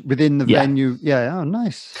or just within the venue? Yeah. Oh,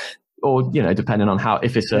 nice. Or, depending on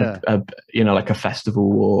if it's a like a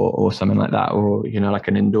festival or something like that, or, like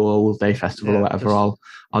an indoor all day festival or whatever, I'll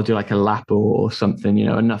do like a lap or something,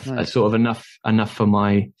 enough, nice. Sort of enough for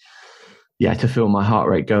my, to feel my heart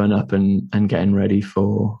rate going up and getting ready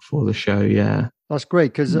for the show. Yeah. That's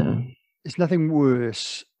great. Cause it's nothing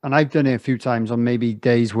worse. And I've done it a few times on maybe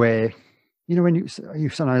days where, when you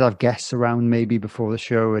sometimes have guests around maybe before the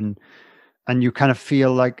show and you kind of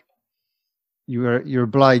feel like you're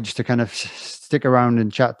obliged to kind of stick around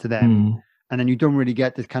and chat to them. And then you don't really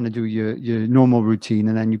get to kind of do your normal routine.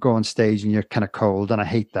 And then you go on stage and you're kind of cold. And I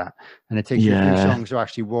hate that. And it takes you a few songs to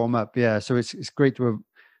actually warm up. Yeah. So it's great to have,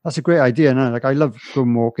 that's a great idea. No, like I love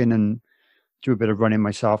going walking and do a bit of running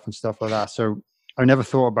myself and stuff like that. So I never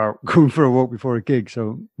thought about going for a walk before a gig.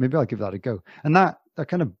 So maybe I'll give that a go. And that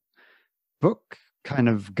kind of book kind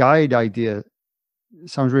of guide idea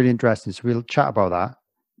sounds really interesting. So we'll chat about that.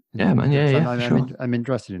 Yeah, man. Yeah, sure. I'm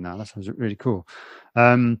interested in that. That sounds really cool.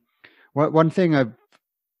 One thing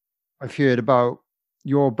I've heard about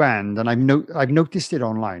your band, and I've noticed it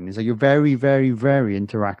online, is that you're very, very, very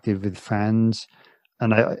interactive with fans.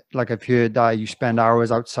 And I've heard that you spend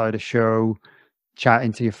hours outside a show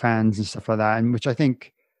chatting to your fans and stuff like that. And which I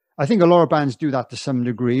think a lot of bands do that to some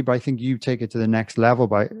degree, but I think you take it to the next level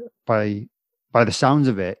by the sounds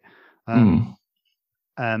of it. I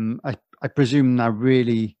presume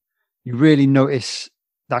that you really notice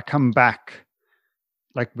that come back,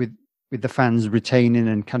 like with the fans retaining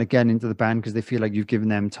and kind of getting into the band because they feel like you've given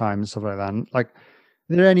them time and stuff like that. And like,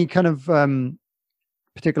 are there any kind of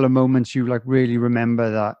particular moments you like really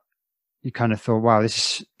remember that you kind of thought, wow,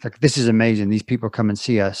 this is amazing. These people come and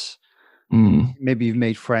see us. Maybe you've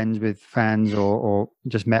made friends with fans or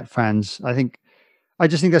just met fans. I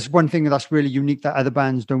just think that's one thing that's really unique that other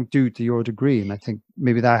bands don't do to your degree. And I think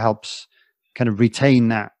maybe that helps kind of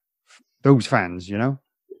retain those fans,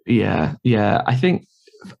 Yeah. I think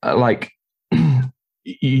like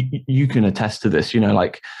you can attest to this,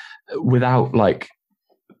 like without like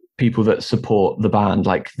people that support the band,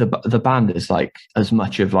 like the band is like as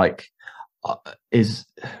much of like I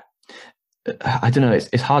don't know,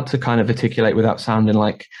 it's hard to kind of articulate without sounding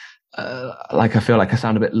like I feel like I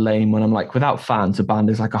sound a bit lame when I'm like, without fans, a band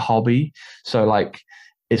is like a hobby. So like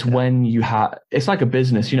it's when it's like a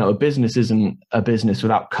business, a business isn't a business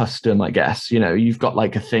without custom, I guess. You've got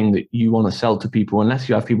like a thing that you want to sell to people. Unless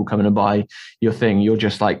you have people coming to buy your thing, you're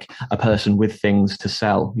just like a person with things to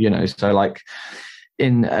sell, so like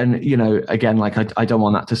again, like I don't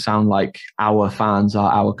want that to sound like our fans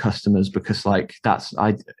are our customers, because like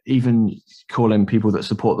I even calling people that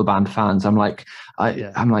support the band fans, I'm like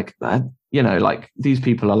like these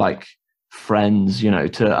people are like friends,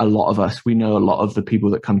 to a lot of us. We know a lot of the people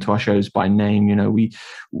that come to our shows by name.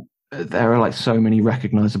 There are like so many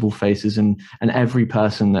recognizable faces, and every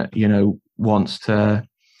person that wants to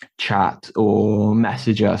chat or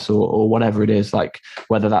message us or whatever it is, like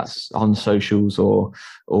whether that's on socials or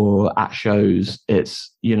at shows.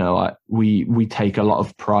 It's, you know, we take a lot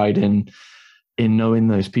of pride in knowing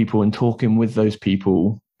those people and talking with those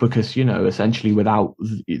people, because, you know, essentially without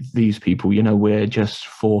these people, you know, we're just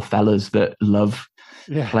four fellas that love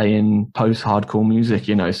playing post-hardcore music,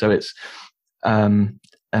 you know. So it's and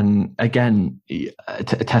again, a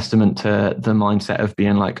testament to the mindset of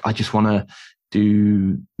being like, I just want to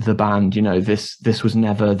do the band, you know. This was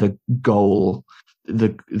never the goal.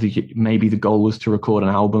 Maybe the goal was to record an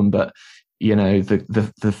album, but, you know,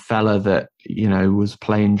 the fella that, you know, was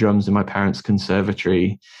playing drums in my parents'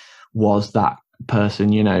 conservatory was that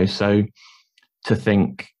person, you know. So to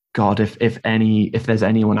think, God, if there's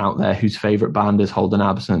anyone out there whose favorite band is Hold an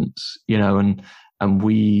Absence, you know, and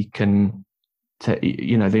we can,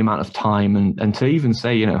 you know, the amount of time and to even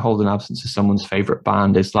say, you know, Hold an Absence is someone's favorite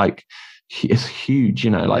band is like, it's huge, you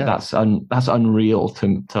know, like that's unreal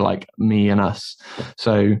to like me and us.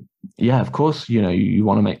 So yeah, of course, you know, you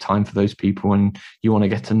want to make time for those people and you want to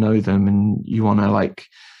get to know them and you want to like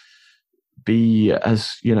be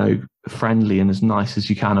as, you know, friendly and as nice as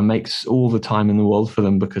you can, and makes all the time in the world for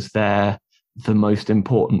them, because they're the most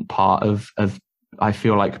important part of I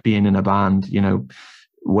feel like being in a band. You know,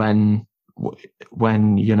 when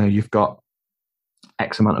you know, you've got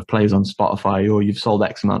X amount of plays on Spotify or you've sold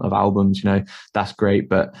X amount of albums, you know, that's great.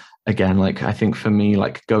 But again, like, I think for me,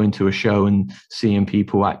 like going to a show and seeing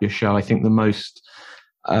people at your show, I think the most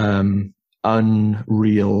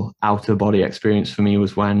unreal outer body experience for me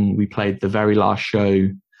was when we played the very last show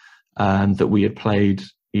that we had played,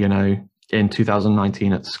 you know, in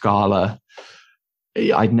 2019 at Scala.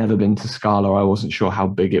 I'd never been to Scala. I wasn't sure how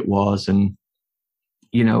big it was. And,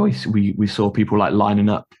 you know, we saw people like lining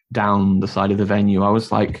up down the side of the venue. I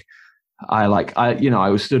was like, I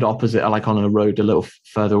was stood opposite, like on a road a little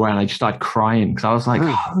further away, and I just started crying because I was like,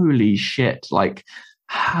 holy shit, like,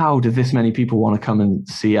 how did this many people want to come and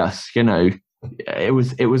see us? You know, it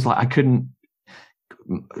was like I couldn't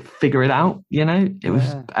figure it out, you know.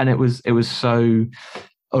 It was so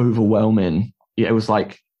overwhelming. It was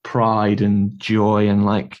like pride and joy and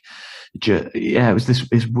like it was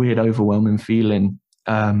this weird overwhelming feeling.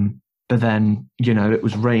 But then, you know, it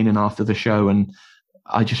was raining after the show, and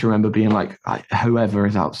I just remember being like, whoever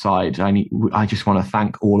is outside, I just want to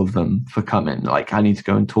thank all of them for coming. Like, I need to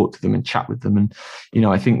go and talk to them and chat with them. And, you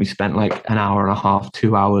know, I think we spent like an hour and a half,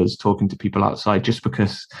 2 hours talking to people outside, just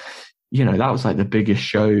because, you know, that was like the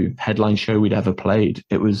biggest headline show we'd ever played.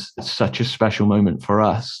 It was such a special moment for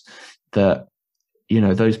us that, you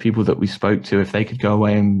know, those people that we spoke to, if they could go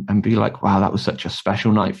away and be like, wow, that was such a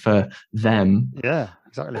special night for them. Yeah,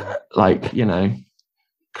 exactly. Like, you know,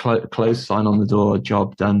 close sign on the door,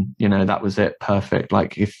 job done, you know, that was it, perfect.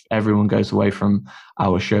 Like, if everyone goes away from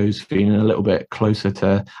our shows feeling a little bit closer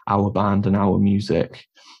to our band and our music,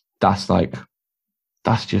 that's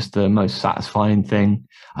just the most satisfying thing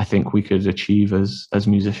I think we could achieve as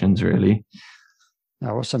musicians, really.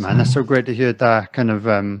 Awesome, man. That's so great to hear that kind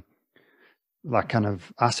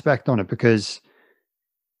of aspect on it, because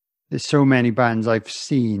there's so many bands I've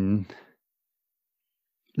seen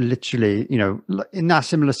literally, you know, in that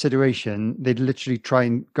similar situation, they'd literally try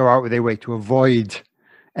and go out of their way to avoid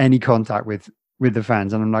any contact with the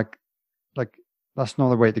fans. And I'm like, that's not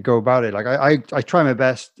the way to go about it. Like, I try my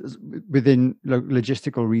best within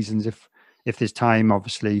logistical reasons. If there's time,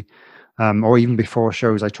 obviously, or even before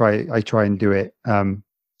shows, I try and do it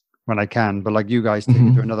when I can. But like, you guys take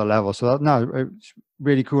it to another level. So it's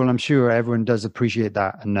really cool. And I'm sure everyone does appreciate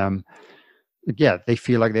that. And yeah, they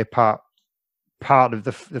feel like they're part of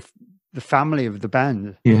the family of the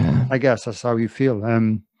band. Yeah, I guess that's how you feel. Yeah,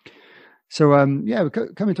 we're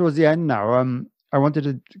coming towards the end now. I wanted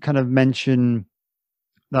to kind of mention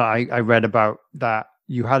that I read about that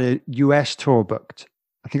you had a US tour booked.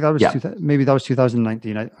 I think that was maybe that was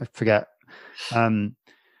 2019. I forget. And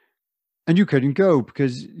you couldn't go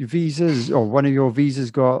because your visas, or one of your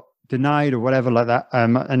visas, got denied or whatever like that.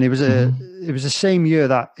 And it was the same year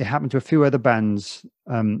that it happened to a few other bands.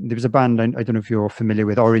 There was a band, I don't know if you're familiar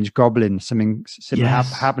with, Orange Goblin. Something similar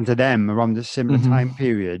happened to them around the similar time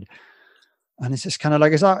period. And it's just kind of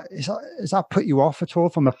like, is that put you off at all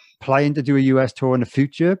from applying to do a US tour in the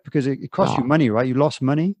future? Because it costs you money, right? You lost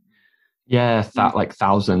money. Yeah, that like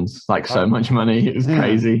thousands, like so much money. It was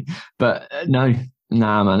crazy. But nah,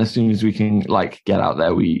 man, as soon as we can like get out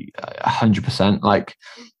there, we 100% like,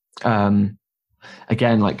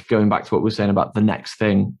 again, like going back to what we were saying about the next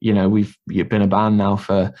thing, you know, we've been a band now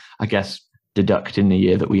for, I guess, deducting the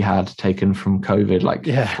year that we had taken from COVID, like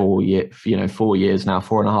 4 years now,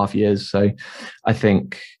 4.5 years. So I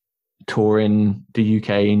think touring the UK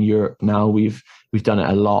and Europe now. We've done it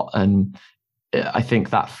a lot, and I think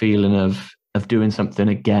that feeling of doing something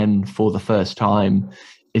again for the first time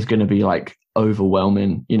is going to be like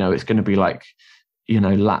overwhelming. You know, it's going to be like, you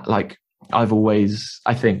know, like I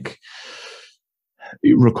think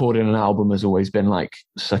recording an album has always been like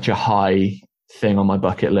such a high thing on my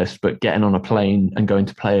bucket list, but getting on a plane and going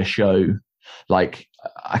to play a show, like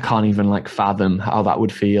I can't even like fathom how that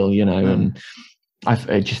would feel, you know. And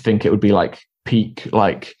I just think it would be like peak,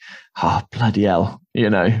 like, bloody hell, you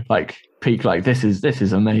know, like peak, like this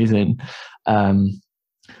is amazing.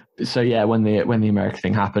 So yeah, when the America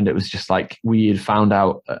thing happened, it was just like we had found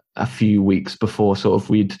out a few weeks before, sort of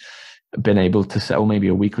we'd been able to say, or maybe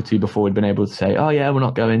a week or two before, we'd been able to say, oh yeah, we're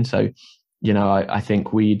not going. So, you know, I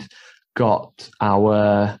think we'd got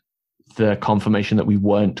the confirmation that we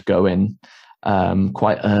weren't going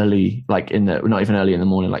quite early, like not even early in the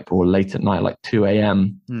morning, like, or late at night, like 2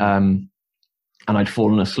 a.m. And I'd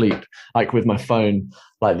fallen asleep like with my phone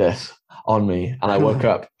like this on me, and I woke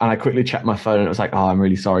up and I quickly checked my phone and it was like, oh, I'm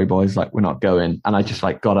really sorry boys, like we're not going. And I just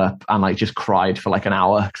like got up and like just cried for like an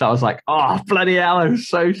hour because I was like, oh bloody hell, I was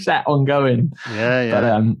so set on going.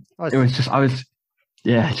 But it was just, I was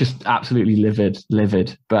just absolutely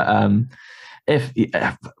livid. But if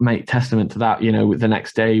mate, testament to that, you know, the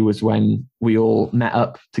next day was when we all met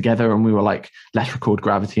up together and we were like, let's record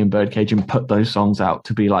Gravity and Birdcage and put those songs out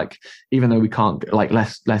to be like, even though we can't, like,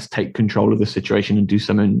 let's take control of the situation and do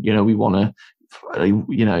something, you know, we want to,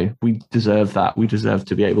 you know, we deserve that. We deserve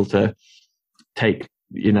to be able to take,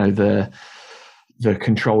 you know, the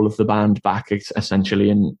control of the band back,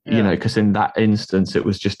 essentially. And, you know, because in that instance, it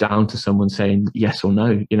was just down to someone saying yes or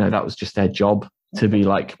no, you know, that was just their job. To be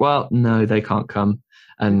like, well, no, they can't come.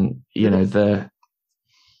 And, you know,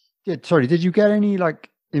 did you get any like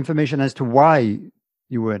information as to why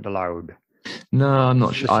you weren't allowed? No, I'm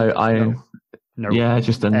not sure. No. Yeah,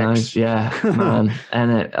 just a no. Yeah, man.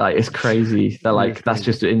 And it, like, it's crazy that like that's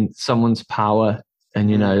just in someone's power.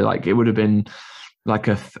 And, you know, like it would have been like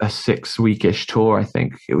a 6-weekish tour. I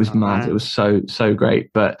think it was mad. Man. It was so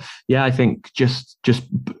great. But yeah, I think just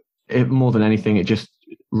more than anything, it just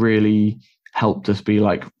really helped us be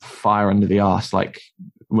like fire under the arse. Like,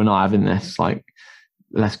 we're not having this, like,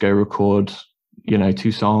 let's go record, you know,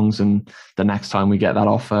 2 songs. And the next time we get that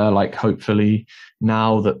offer, like, hopefully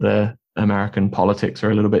now that the American politics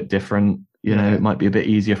are a little bit different, you know, it might be a bit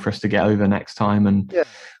easier for us to get over next time. And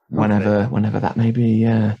whenever that may be,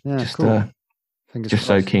 just cool. Just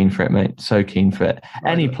so keen for it, mate. So keen for it.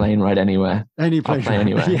 Any plane ride anywhere. Any plane ride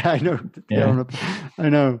anywhere. Yeah, I know. Yeah. I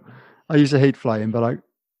know. I used to hate flying, but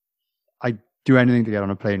I do anything to get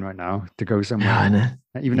on a plane right now to go somewhere. Yeah, I know.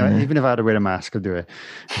 Even if I had to wear a mask, I'll do it.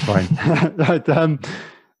 It's fine. But,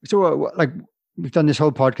 so like, we've done this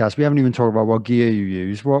whole podcast. We haven't even talked about what gear you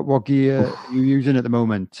use. What gear are you using at the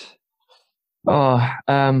moment? Oh,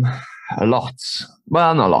 lots.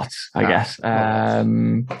 Well, not lots, I guess.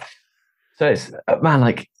 So it's, man,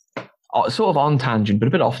 like, sort of on tangent, but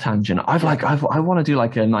a bit off tangent. I want to do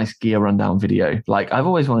like a nice gear rundown video. Like, I've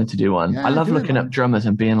always wanted to do one. I love looking up drummers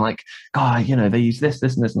and being like, God, you know, they use this,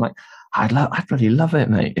 and this. And like, I'd bloody love it,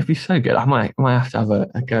 mate. It'd be so good. I might have to have a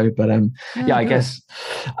go. But I guess.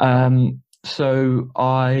 So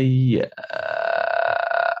talking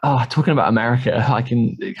about America, I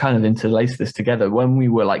can kind of interlace this together. When we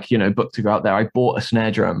were like, you know, booked to go out there, I bought a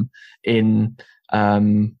snare drum in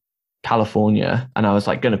California, and I was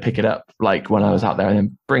like going to pick it up like when I was out there and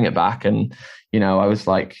then bring it back. And, you know, I was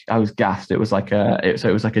gassed. It was like a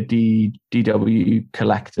DW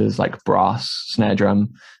Collector's like brass snare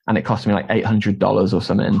drum, and it cost me like $800 or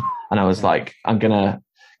something. And I was like, I'm going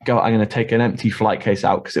to take an empty flight case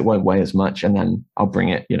out because it won't weigh as much, and then I'll bring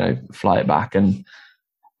it, you know, fly it back. And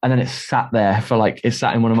then it sat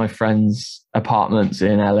in one of my friend's apartments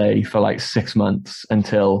in LA for like 6 months,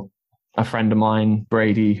 until a friend of mine,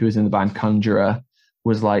 Brady, who was in the band Conjurer,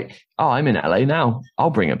 was like, oh, I'm in LA now, I'll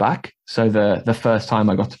bring it back. So the first time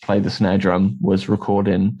I got to play the snare drum was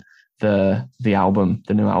recording the album,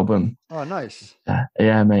 the new album. Oh, nice.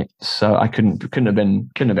 Yeah, mate. So I couldn't have been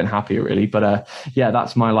happier, really. But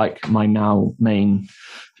that's my now main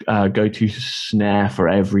go-to snare for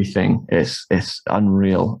everything. It's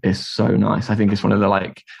unreal. It's so nice. I think it's one of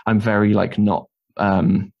the I'm very not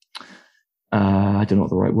I don't know what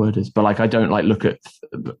the right word is, but like, I don't like look at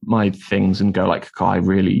my things and go like, oh, I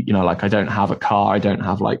really, you know, like, I don't have a car, I don't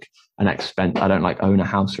have like an expense, I don't like own a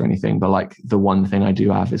house or anything, but like the one thing I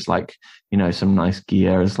do have is like, you know, some nice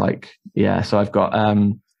gear is like, so I've got a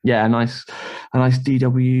nice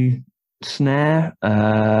DW snare.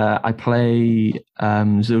 I play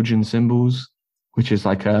Zildjian cymbals, which is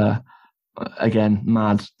like a again,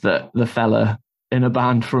 mad that the fella in a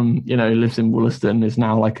band from, lives in Wollaston is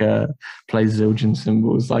now like plays Zildjian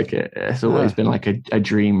cymbals. Like it's always been like a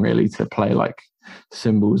dream really to play like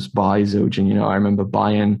cymbals by Zildjian. I remember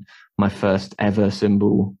buying my first ever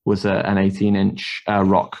cymbal was an 18-inch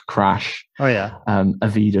rock crash. Oh yeah. A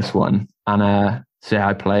Vetus one. And so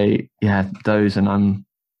I play those, and I'm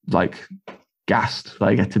like gassed that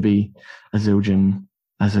I get to be a Zildjian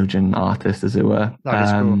artist, as it were. That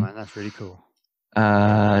is cool, man. That's really cool.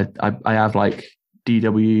 I have like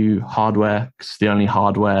DW hardware. It's the only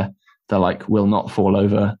hardware that like will not fall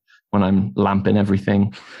over when I'm lamping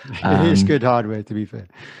everything. It is good hardware, to be fair.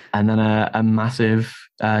 And then a massive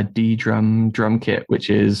D drum kit,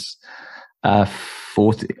 which is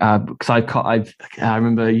 40. Because I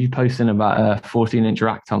remember you posting about a 14-inch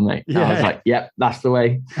rack tom, mate. Yeah. I was like, yep, that's the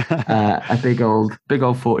way. A big old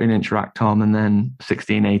 14-inch rack tom, and then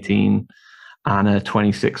 16, 18, and a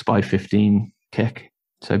 26 by 15 kick.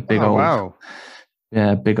 So big old. Wow.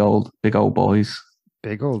 Yeah, big old boys.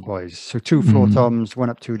 Big old boys. So 2 floor toms, 1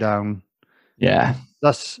 up, 2 down. Yeah.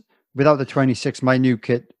 That's without the 26. My new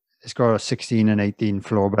kit has got a 16 and 18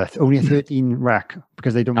 floor, but only a 13 rack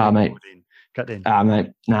because they don't make 14. Cut in.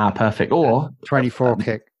 Mate. Nah, perfect. Or 24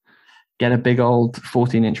 kick. Get a big old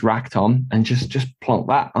 14-inch rack tom and just plonk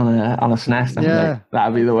that on a SNES. Yeah,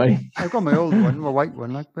 that'd be the way. I've got my old one, my white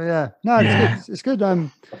one. But yeah, no, it's good.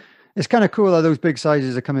 It's kind of cool that those big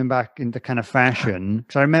sizes are coming back into kind of fashion.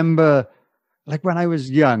 Because I remember, like when I was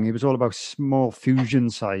young, it was all about small fusion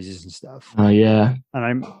sizes and stuff. Oh yeah. And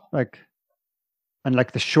I'm like,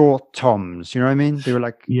 the short toms, you know what I mean? They were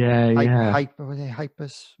like, hyper, were they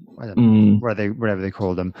hypers? I don't know, whatever they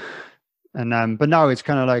called them. And but now it's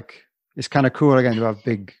kind of like, it's kind of cool again to have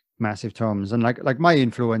big, massive toms. And like my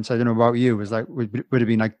influence, I don't know about you, was like would have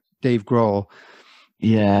been like Dave Grohl.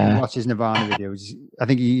 Yeah. Watch his Nirvana videos. I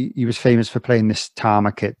think he was famous for playing this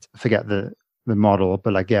Tama kit. I forget the model,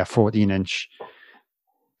 but 14-inch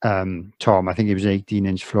tom. I think it was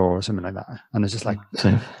 18-inch floor or something like that. And it's just like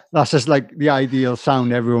that's just like the ideal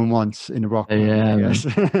sound everyone wants in a rock band.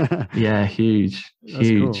 Yeah. Yeah, huge.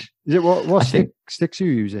 Cool. Is it what sticks you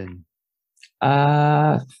using?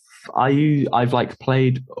 I've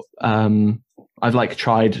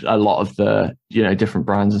tried a lot of the different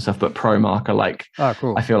brands and stuff, but Promark are like,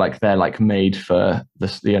 cool. I feel like they're like made for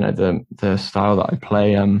this, the style that I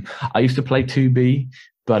play. I used to play 2B,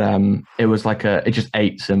 but it was like it just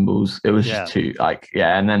 8 cymbals. It was just too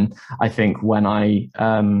and then I think when I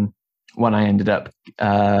ended up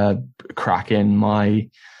cracking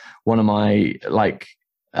one of my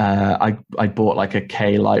I bought like a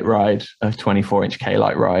K light ride, a 24-inch K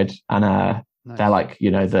light ride, and nice. They're like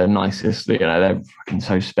the nicest, they're fucking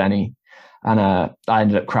so spenny, and I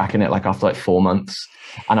ended up cracking it like after like 4 months,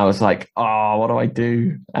 and I was like, oh, what do I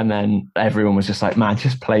do? And then everyone was just like, man,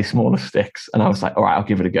 just play smaller sticks, and I was like, all right, I'll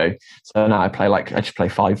give it a go. So now I just play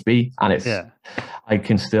 5B, and it's I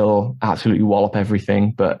can still absolutely wallop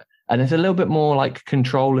everything, and it's a little bit more like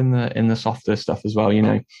control in the softer stuff as well,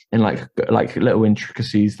 in like little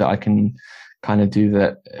intricacies that I can kind of do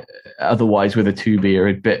that otherwise with a 2B are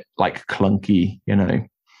a bit like clunky,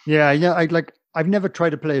 Yeah, I've never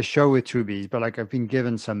tried to play a show with 2Bs, but like I've been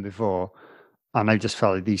given some before, and I just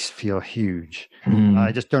felt like these feel huge.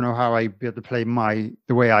 I just don't know how I'd be able to play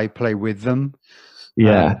the way I play with them.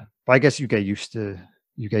 Yeah, but I guess you get used to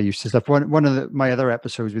stuff. One of my other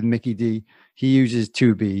episodes with Mickey D, he uses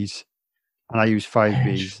 2Bs and I use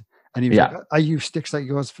 5Bs, and he was like, I use sticks like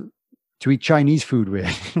yours to eat Chinese food with.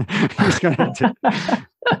 He's gonna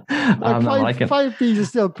five Bs are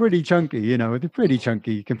still pretty chunky, they're pretty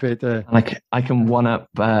chunky compared to I can one up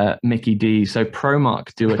Mickey D. So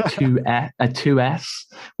Promark do a 2S,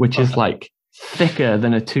 which is like thicker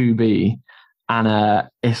than a 2B, and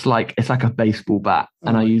it's like a baseball bat.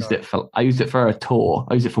 And I used it for a tour.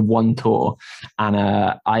 I used it for one tour, and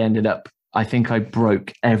I ended up, I think I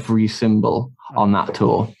broke every cymbal on that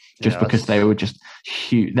tour. Just because they were just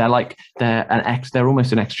huge. They're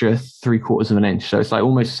almost an extra 3/4 of an inch. So it's like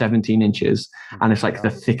almost 17 inches. And it's like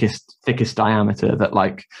the thickest diameter that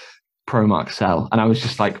like Promark sell. And I was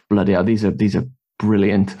just like, bloody hell, these are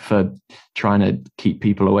brilliant for trying to keep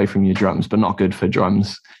people away from your drums, but not good for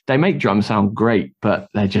drums. They make drums sound great, but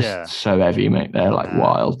they're just so heavy, mate. They're like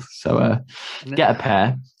wild. So get a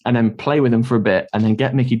pair and then play with them for a bit, and then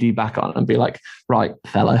get Mickey D back on and be like, right,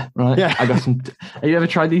 fella, right? Yeah. I got some. Have you ever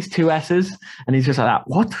tried these 2S's? And he's just like that.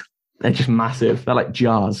 What? They're just massive. They're like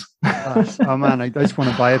jars. Oh man, I just want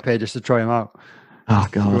to buy a pair just to try them out. Oh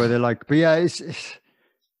god, where they're like. But yeah, it's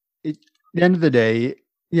at the end of the day.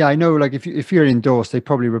 Yeah, I know. Like if you're indoors, they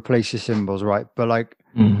probably replace your cymbals, right? But like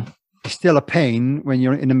it's still a pain when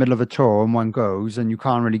you're in the middle of a tour and one goes and you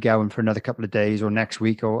can't really get one for another couple of days or next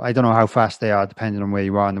week, or I don't know how fast they are depending on where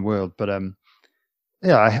you are in the world. But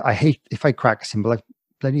yeah, I hate if I crack a cymbal. I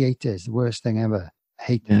bloody hate it. It's the worst thing ever. I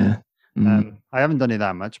hate it. I haven't done it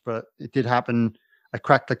that much, but it did happen. I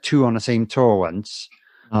cracked like 2 on the same tour once.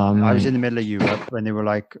 I was in the middle of Europe when they were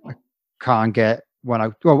like, I can't get one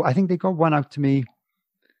out. Well, I think they got one out to me,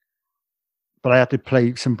 but I had to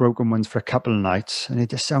play some broken ones for a couple of nights, and it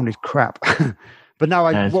just sounded crap. But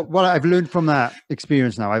now, what I've learned from that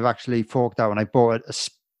experience now, I've actually forked out and I bought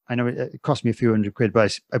I know it cost me a few £100,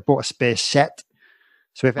 but I bought a spare set.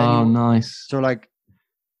 So if nice. So like,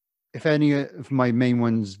 if any of my main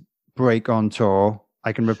ones break on tour,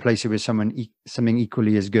 I can replace it with something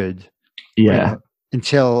equally as good. Yeah.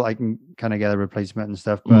 Until I can kind of get a replacement and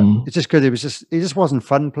stuff. But it's just good. It just wasn't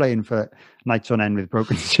fun playing for nights on end with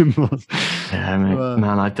broken cymbals. Yeah,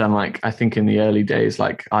 man, I've done I think in the early days,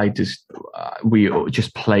 we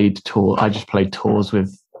just played tour. I just played tours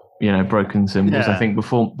with, broken cymbals. Yeah. I think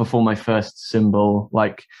before my first cymbal,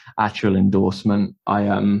 actual endorsement,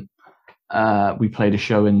 we played a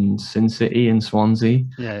show in Sin City in Swansea.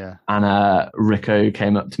 Yeah. And Rico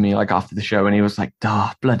came up to me after the show and he was like,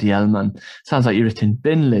 bloody hell, man. Sounds like you're written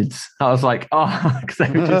bin lids. I was like, because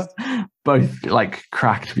they were just both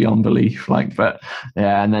cracked beyond belief. But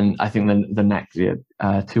yeah, and then I think the next 2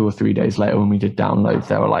 or 3 days later when we did downloads,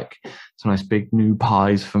 there were some nice big new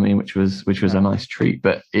pies for me, which was a nice treat.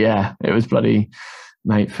 But yeah, it was bloody...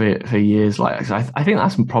 Mate, for years, I think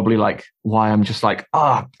that's probably why I'm just I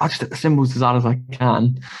just hit the cymbals as hard as I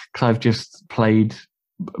can, because I've just played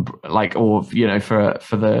for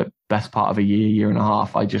the best part of a year and a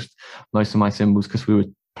half. Most of my cymbals, because we were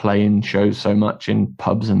playing shows so much in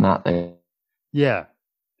pubs and that. It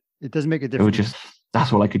doesn't make a difference.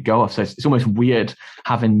 That's all I could go off. So it's almost weird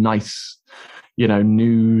having nice,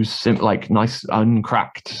 new nice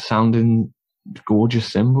uncracked sounding gorgeous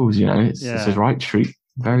cymbals. It's a right treat.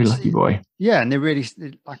 Very lucky boy. Yeah, and they're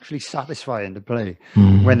actually satisfying to play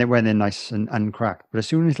when they're nice and uncracked. But as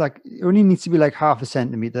soon as it only needs to be half a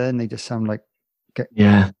centimeter, and they just sound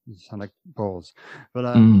sound like balls.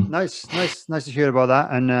 But nice to hear about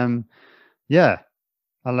that. And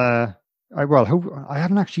I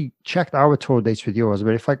haven't actually checked our tour dates with yours,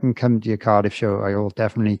 but if I can come to your Cardiff show, I will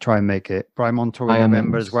definitely try and make it. But I'm on tour in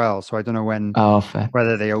November as well, so I don't know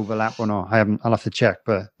whether they overlap or not. I'll have to check,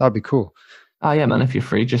 but that'd be cool. Oh yeah, man! If you're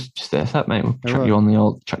free, just hit us up, mate. We'll chuck you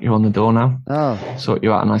on the door now. Oh, sort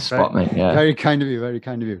you out a nice spot, mate. Yeah, very kind of you. Very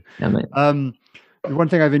kind of you. Yeah, mate. One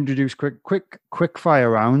thing I've introduced quick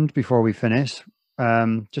fire round before we finish,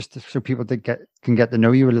 just so people can get to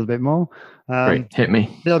know you a little bit more. Great, hit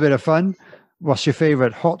me. A little bit of fun. What's your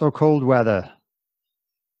favorite, hot or cold weather?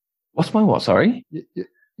 What's my what? Sorry.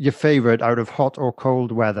 Your favorite out of hot or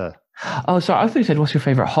cold weather. Oh, sorry. I thought you said, what's your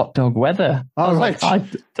favorite hot dog weather? Oh, right. I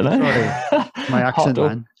don't know. Sorry. My accent,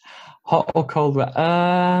 man. Hot or cold weather?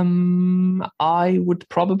 I would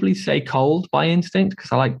probably say cold by instinct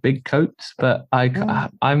because I like big coats, but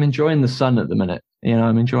I'm enjoying the sun at the minute.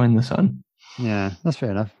 I'm enjoying the sun. Yeah, that's fair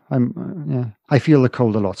enough. I feel the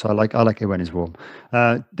cold a lot, so I like it when it's warm.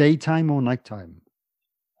 Daytime or nighttime?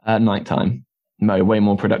 Nighttime. No, way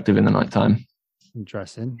more productive in the nighttime.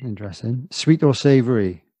 Interesting. Sweet or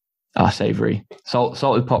savory? Savory.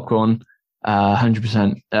 Salted popcorn,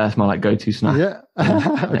 100%. That's my go-to snack. Yeah.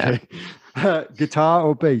 Okay. Yeah. Guitar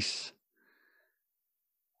or bass?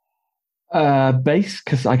 Bass,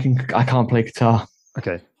 because I can't play guitar.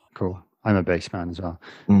 Okay, cool. I'm a bass man as well.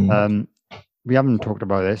 We haven't talked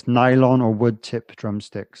about this. Nylon or wood tip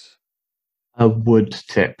drumsticks? A wood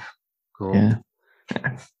tip. Cool. Yeah.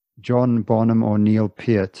 John Bonham or Neil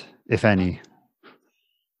Peart, if any?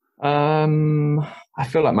 I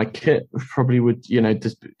feel like my kit probably would,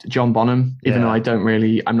 just John Bonham, even though I'm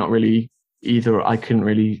not really either. I couldn't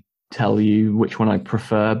really tell you which one I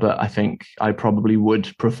prefer, but I think I probably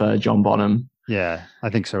would prefer John Bonham. Yeah,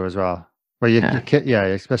 I think so as well. Well, your kit,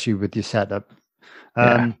 especially with your setup.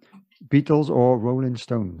 Beatles or Rolling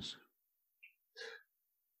Stones?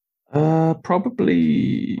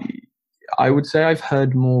 Probably, I would say I've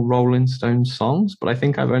heard more Rolling Stones songs, but I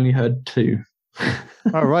think I've only heard 2.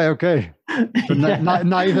 Oh, right, okay. So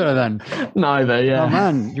neither then. Neither, yeah. Oh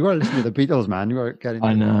man, you got to listen to the Beatles, man. You got to get.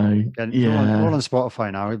 I know. All on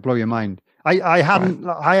Spotify now. It'd blow your mind. I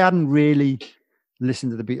hadn't really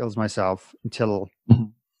listened to the Beatles myself until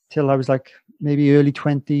I was maybe early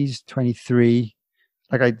 20s, 23.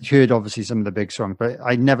 I heard obviously some of the big songs, but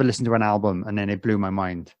I never listened to an album, and then it blew my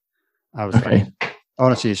mind. I was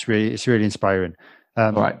honestly, it's really inspiring.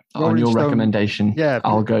 All right, on your recommendation,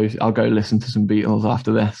 I'll go listen to some Beatles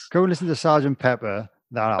after this. Go listen to Sgt. Pepper,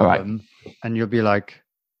 that All right. album, and you'll be like,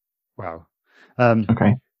 wow.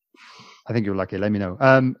 Okay. I think you'll like it. Let me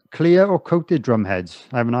know. Clear or coated drum heads?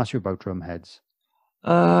 I haven't asked you about drum heads.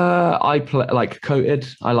 I play like coated.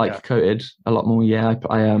 I like coated a lot more. Yeah,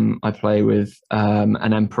 I play with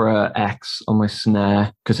an Emperor X on my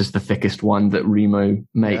snare because it's the thickest one that Remo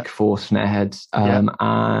make for snare heads.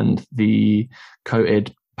 And the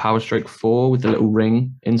coated Power Stroke 4 with the little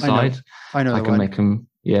ring inside. I know. I can make them.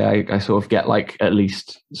 Yeah, I sort of get like at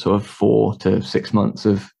least sort of 4 to 6 months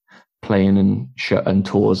of playing and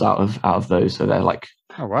tours out of those. So they're like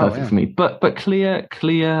perfect for me. But clear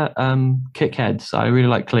kick heads. I really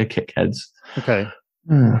like clear kick heads. Okay.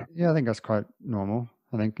 Yeah, I think that's quite normal.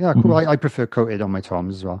 I think cool. I prefer coated on my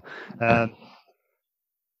toms as well.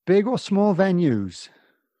 Big or small venues?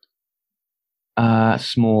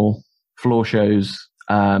 Small floor shows.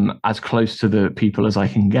 As close to the people as I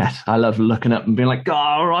can get. I love looking up and being like,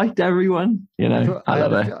 all right, everyone. You know, I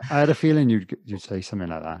love it. I had a feeling you'd say something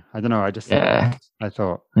like that. I don't know. I just thought.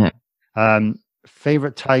 Yeah.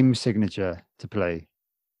 Favorite time signature to play?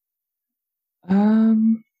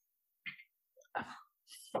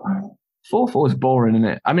 4/4 is boring, isn't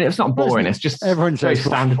it? I mean, it's not boring. It's just everyone's very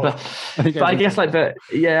standard. But I guess I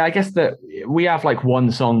guess that we have like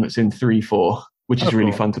one song that's in 3/4. Which is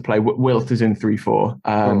really fun to play. Wilt is in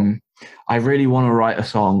 3/4. I really want to write a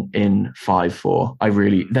song in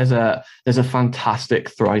 5/4. There's a fantastic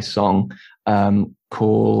thrice song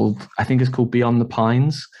called Beyond the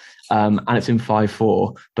Pines, and it's in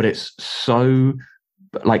 5/4. But it's so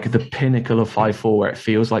like the pinnacle of 5/4 where it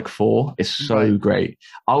feels like 4. It's so great.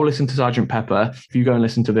 I'll listen to Sgt. Pepper. If you go and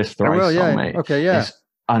listen to this thrice song, mate, okay, yeah, it's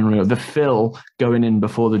unreal. The fill going in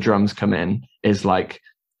before the drums come in is like.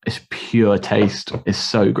 It's pure taste. It's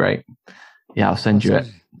so great. Yeah, I'll send you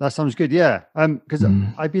it. That sounds good. Yeah, because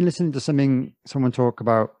I've been listening to someone talk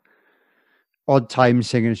about odd time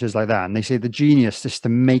signatures like that, and they say the genius is to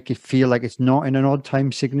make it feel like it's not in an odd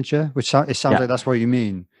time signature, which it sounds like that's what you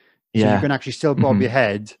mean. So you can actually still bob your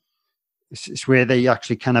head. It's where they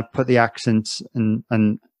actually kind of put the accents and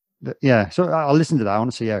So I'll listen to that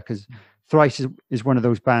honestly. Yeah, because. Thrice is one of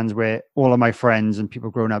those bands where all of my friends and people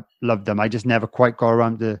growing up loved them. I just never quite got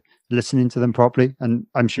around to listening to them properly. And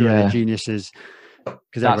I'm sure they're geniuses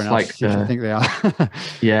because everyone else seems to think they are.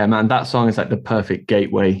 Yeah, man, that song is like the perfect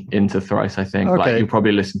gateway into Thrice, I think. Like you'll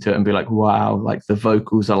probably listen to it and be like, wow, like the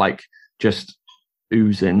vocals are like just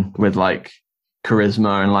oozing with like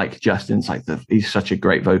charisma and like Justin's like he's such a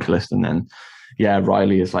great vocalist. And then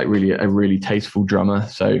Riley is like really a really tasteful drummer.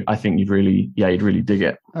 So I think you'd really dig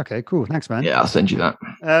it. Okay, cool. Thanks, man. Yeah, I'll send you that.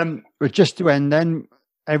 But just to end then,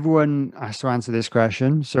 everyone has to answer this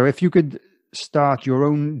question. So if you could start your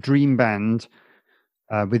own dream band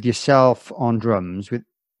with yourself on drums, with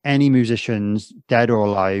any musicians, dead or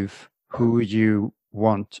alive, who would you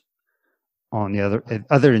want on the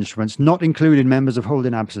other instruments, not including members of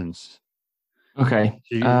Holding Absence? Okay.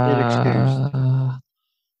 So you get excused.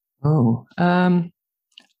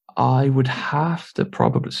 I would have to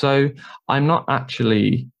probably. So I'm not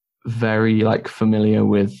actually very like familiar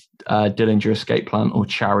with Dillinger Escape Plan or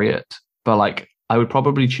Chariot, but like I would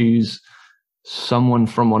probably choose someone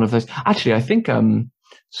from one of those. Actually, I think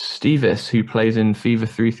Stevis, who plays in Fever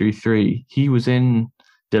 333, he was in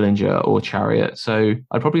Dillinger or Chariot. So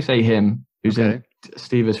I'd probably say him, who's in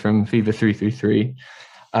Stevis from Fever 333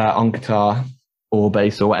 on guitar or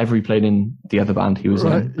bass or whatever he played in the other band he was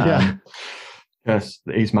in. Yes,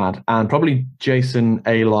 he's mad. And probably Jason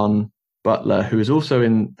Alon Butler, who is also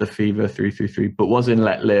in the Fever 333, but was in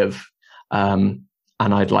Let Live. And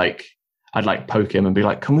I'd like poke him and be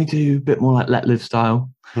like, can we do a bit more like Let Live style?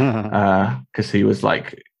 Because he was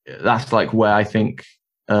like, that's like where I think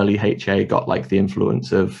early HA got like the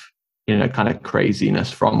influence of, you know, kind of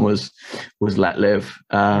craziness from was Let Live.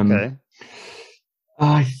 I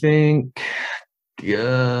think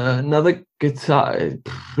another guitar.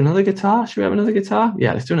 Should we have another guitar?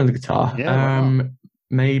 Yeah, let's do another guitar.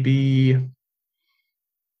 Maybe.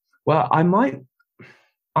 Well, I'm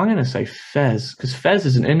going to say Fez, because Fez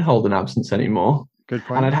isn't in Holding Absence anymore. Good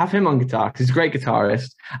point. And I'd have him on guitar because he's a great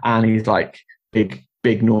guitarist and he's like big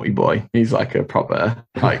naughty boy. He's like a proper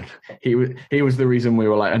like he was the reason we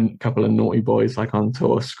were like a couple of naughty boys like on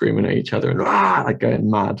tour screaming at each other and like going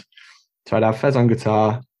mad. So I'd have Fez on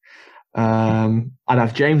guitar. I'd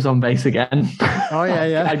have James on bass again. Oh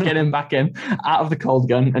yeah. I'd get him back in out of the cold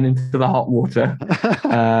gun and into the hot water.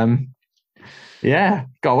 Yeah,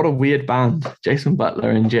 God, what a weird band. Jason Butler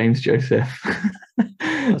and James Joseph.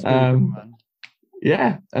 That's cool, man.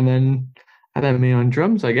 Yeah, and then me on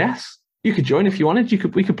drums, I guess. You could join if you wanted.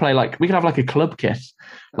 We could play we could have like a club kit.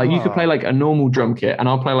 Like you could play like a normal drum kit, and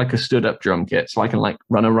I'll play like a stood up drum kit, so I can like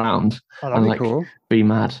run around and like cool. Be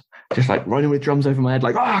mad, just like running with drums over my head,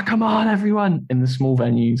 like come on everyone in the small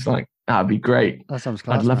venues. Like that'd be great. That sounds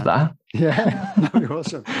class. I'd love that. Yeah, that'd be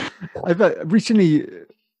awesome. I've recently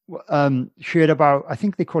heard about, I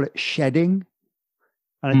think they call it shedding,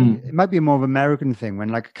 and I think it might be a more of an American thing when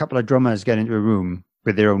like a couple of drummers get into a room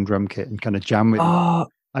with their own drum kit and kind of jam with it.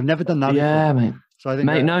 I've never done that before. Mate. So I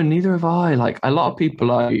think no, neither have I. Like a lot of people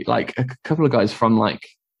like a couple of guys from like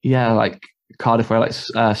Cardiff, where like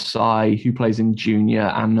Cy, who plays in Junior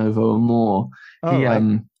and Novo and more.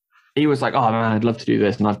 He was like, oh man, I'd love to do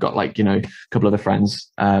this. And I've got like, a couple of other friends,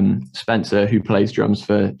 Spencer, who plays drums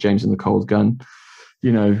for James and the Cold Gun.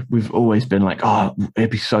 We've always been like, oh, it'd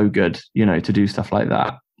be so good, to do stuff like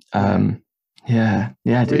that. Yeah,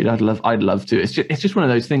 dude, I'd love to. It's just one of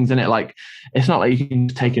those things, isn't it? Like, it's not like you can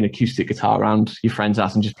take an acoustic guitar around your friend's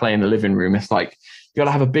house and just play in the living room. It's like you got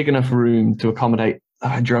to have a big enough room to accommodate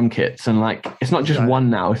drum kits, and like it's not just one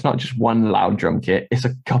now. It's not just one loud drum kit. It's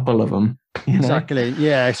a couple of them. Exactly.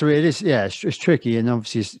 Yeah. So it is. Yeah, it's tricky, and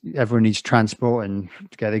obviously everyone needs transport and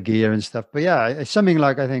to get the gear and stuff. But yeah, it's something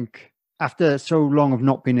like I think after so long of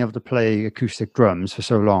not being able to play acoustic drums for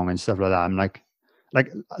so long and stuff like that, I'm like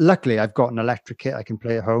luckily I've got an electric kit I can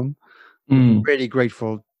play at home. I'm really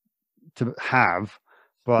grateful to have,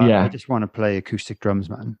 but I just want to play acoustic drums,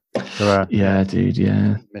 man. So, dude,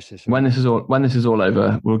 yeah. When this is all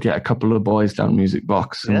over, we'll get a couple of boys down Music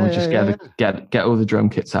Box and we'll just get all the drum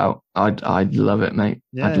kits out. I'd love it, mate.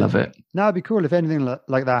 I'd love it. No, it'd be cool if anything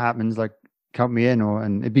like that happens. Like, count me in,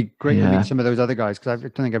 and it'd be great to meet some of those other guys because I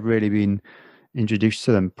don't think I've really been introduced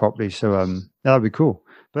to them properly. So that'd be cool.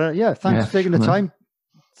 But yeah, thanks for taking the time.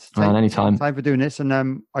 Anytime. Time for doing this,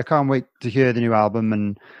 and I can't wait to hear the new album,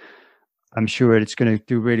 and I'm sure it's going to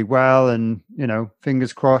do really well. And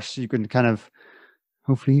fingers crossed, you can kind of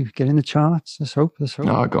hopefully get in the charts. Let's hope.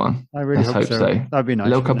 Oh, go on. I really hope so. That'd be nice.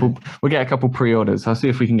 We'll get a couple pre-orders. I'll see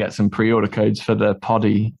if we can get some pre-order codes for the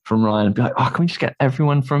poddy from Ryan and be like, can we just get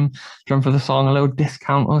everyone from Drum for the Song a little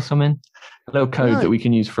discount or something? A little code that we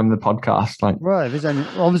can use from the podcast. Like, right.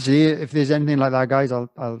 If there's anything like that, guys,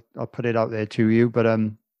 I'll put it out there to you. But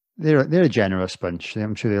they're a generous bunch.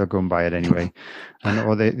 I'm sure they'll go and buy it anyway,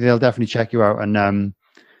 or they'll definitely check you out. And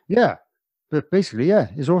but basically,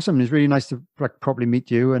 it's awesome. It's really nice to like properly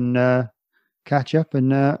meet you and catch up.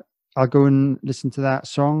 And I'll go and listen to that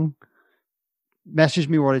song. Message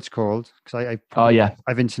me what it's called because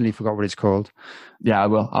I've instantly forgot what it's called. Yeah, I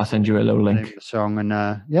will. I'll send you a little link. The song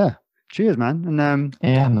and cheers, man. And man.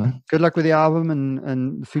 Good luck with the album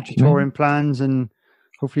and the future touring plans. And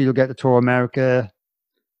hopefully you'll get to tour America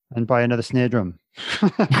and buy another snare drum.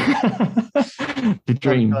 The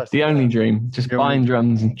dream, the only dream, just buying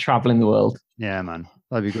drums and traveling the world. Yeah, man,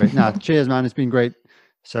 that'd be great. Cheers, man. It's been great.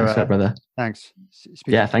 So, thanks, brother. Thanks.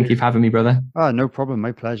 Thank you for having me, brother. Oh, no problem.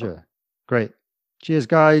 My pleasure. Great. Cheers,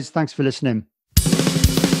 guys. Thanks for listening.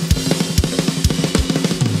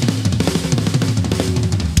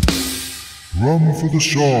 Drum for the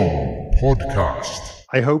Song podcast.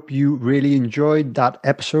 I hope you really enjoyed that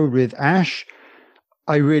episode with Ash.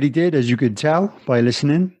 I really did, as you could tell by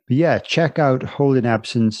listening. But check out Holding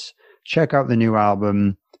Absence. Check out the new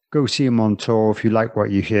album. Go see them on tour if you like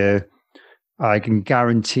what you hear. I can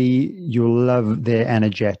guarantee you'll love their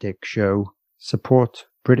energetic show. Support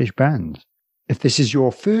British bands. If this is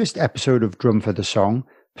your first episode of Drum for the Song,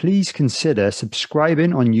 please consider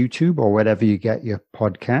subscribing on YouTube or wherever you get your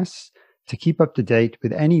podcasts to keep up to date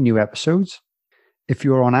with any new episodes. If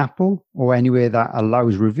you're on Apple or anywhere that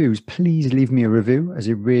allows reviews, please leave me a review as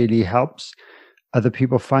it really helps other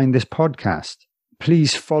people find this podcast.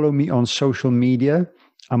 Please follow me on social media.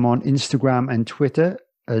 I'm on Instagram and Twitter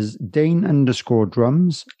as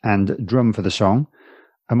Dane_drums and Drum for the Song.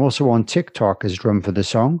 I'm also on TikTok as Drum for the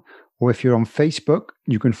Song. Or if you're on Facebook,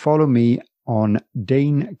 you can follow me on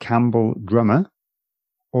Dane Campbell Drummer,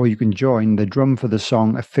 or you can join the Drum for the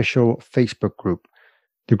Song official Facebook group.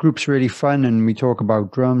 The group's really fun and we talk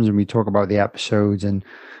about drums and we talk about the episodes and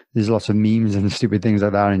there's lots of memes and stupid things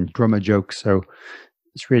like that and drummer jokes. So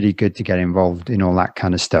it's really good to get involved in all that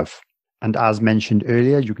kind of stuff. And as mentioned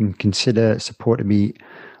earlier, you can consider supporting me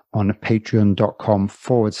on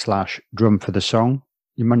patreon.com/drum for the song.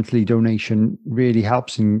 Your monthly donation really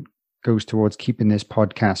helps and goes towards keeping this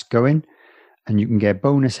podcast going. And you can get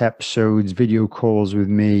bonus episodes, video calls with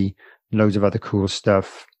me, loads of other cool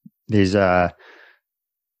stuff. There's a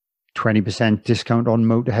 20% discount on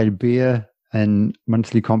Motorhead beer and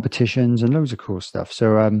monthly competitions and loads of cool stuff.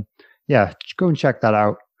 So go and check that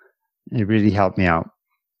out. It really helped me out.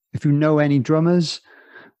 If you know any drummers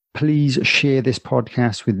please share this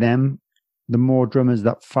podcast with them. The more drummers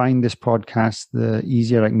that find this podcast, the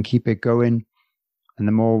easier I can keep it going and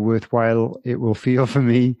the more worthwhile it will feel for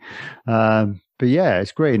me. But yeah,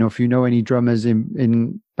 it's great. If you know any drummers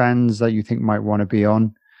in bands that you think might want to be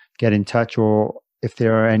on, get in touch. Or if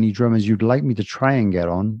there are any drummers you'd like me to try and get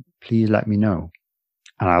on, please let me know.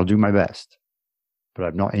 And I'll do my best. But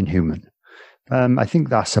I'm not inhuman. I think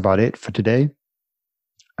that's about it for today.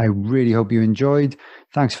 I really hope you enjoyed.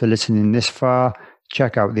 Thanks for listening this far.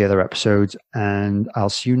 Check out the other episodes and I'll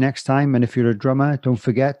see you next time. And if you're a drummer, don't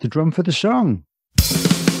forget to drum for the song.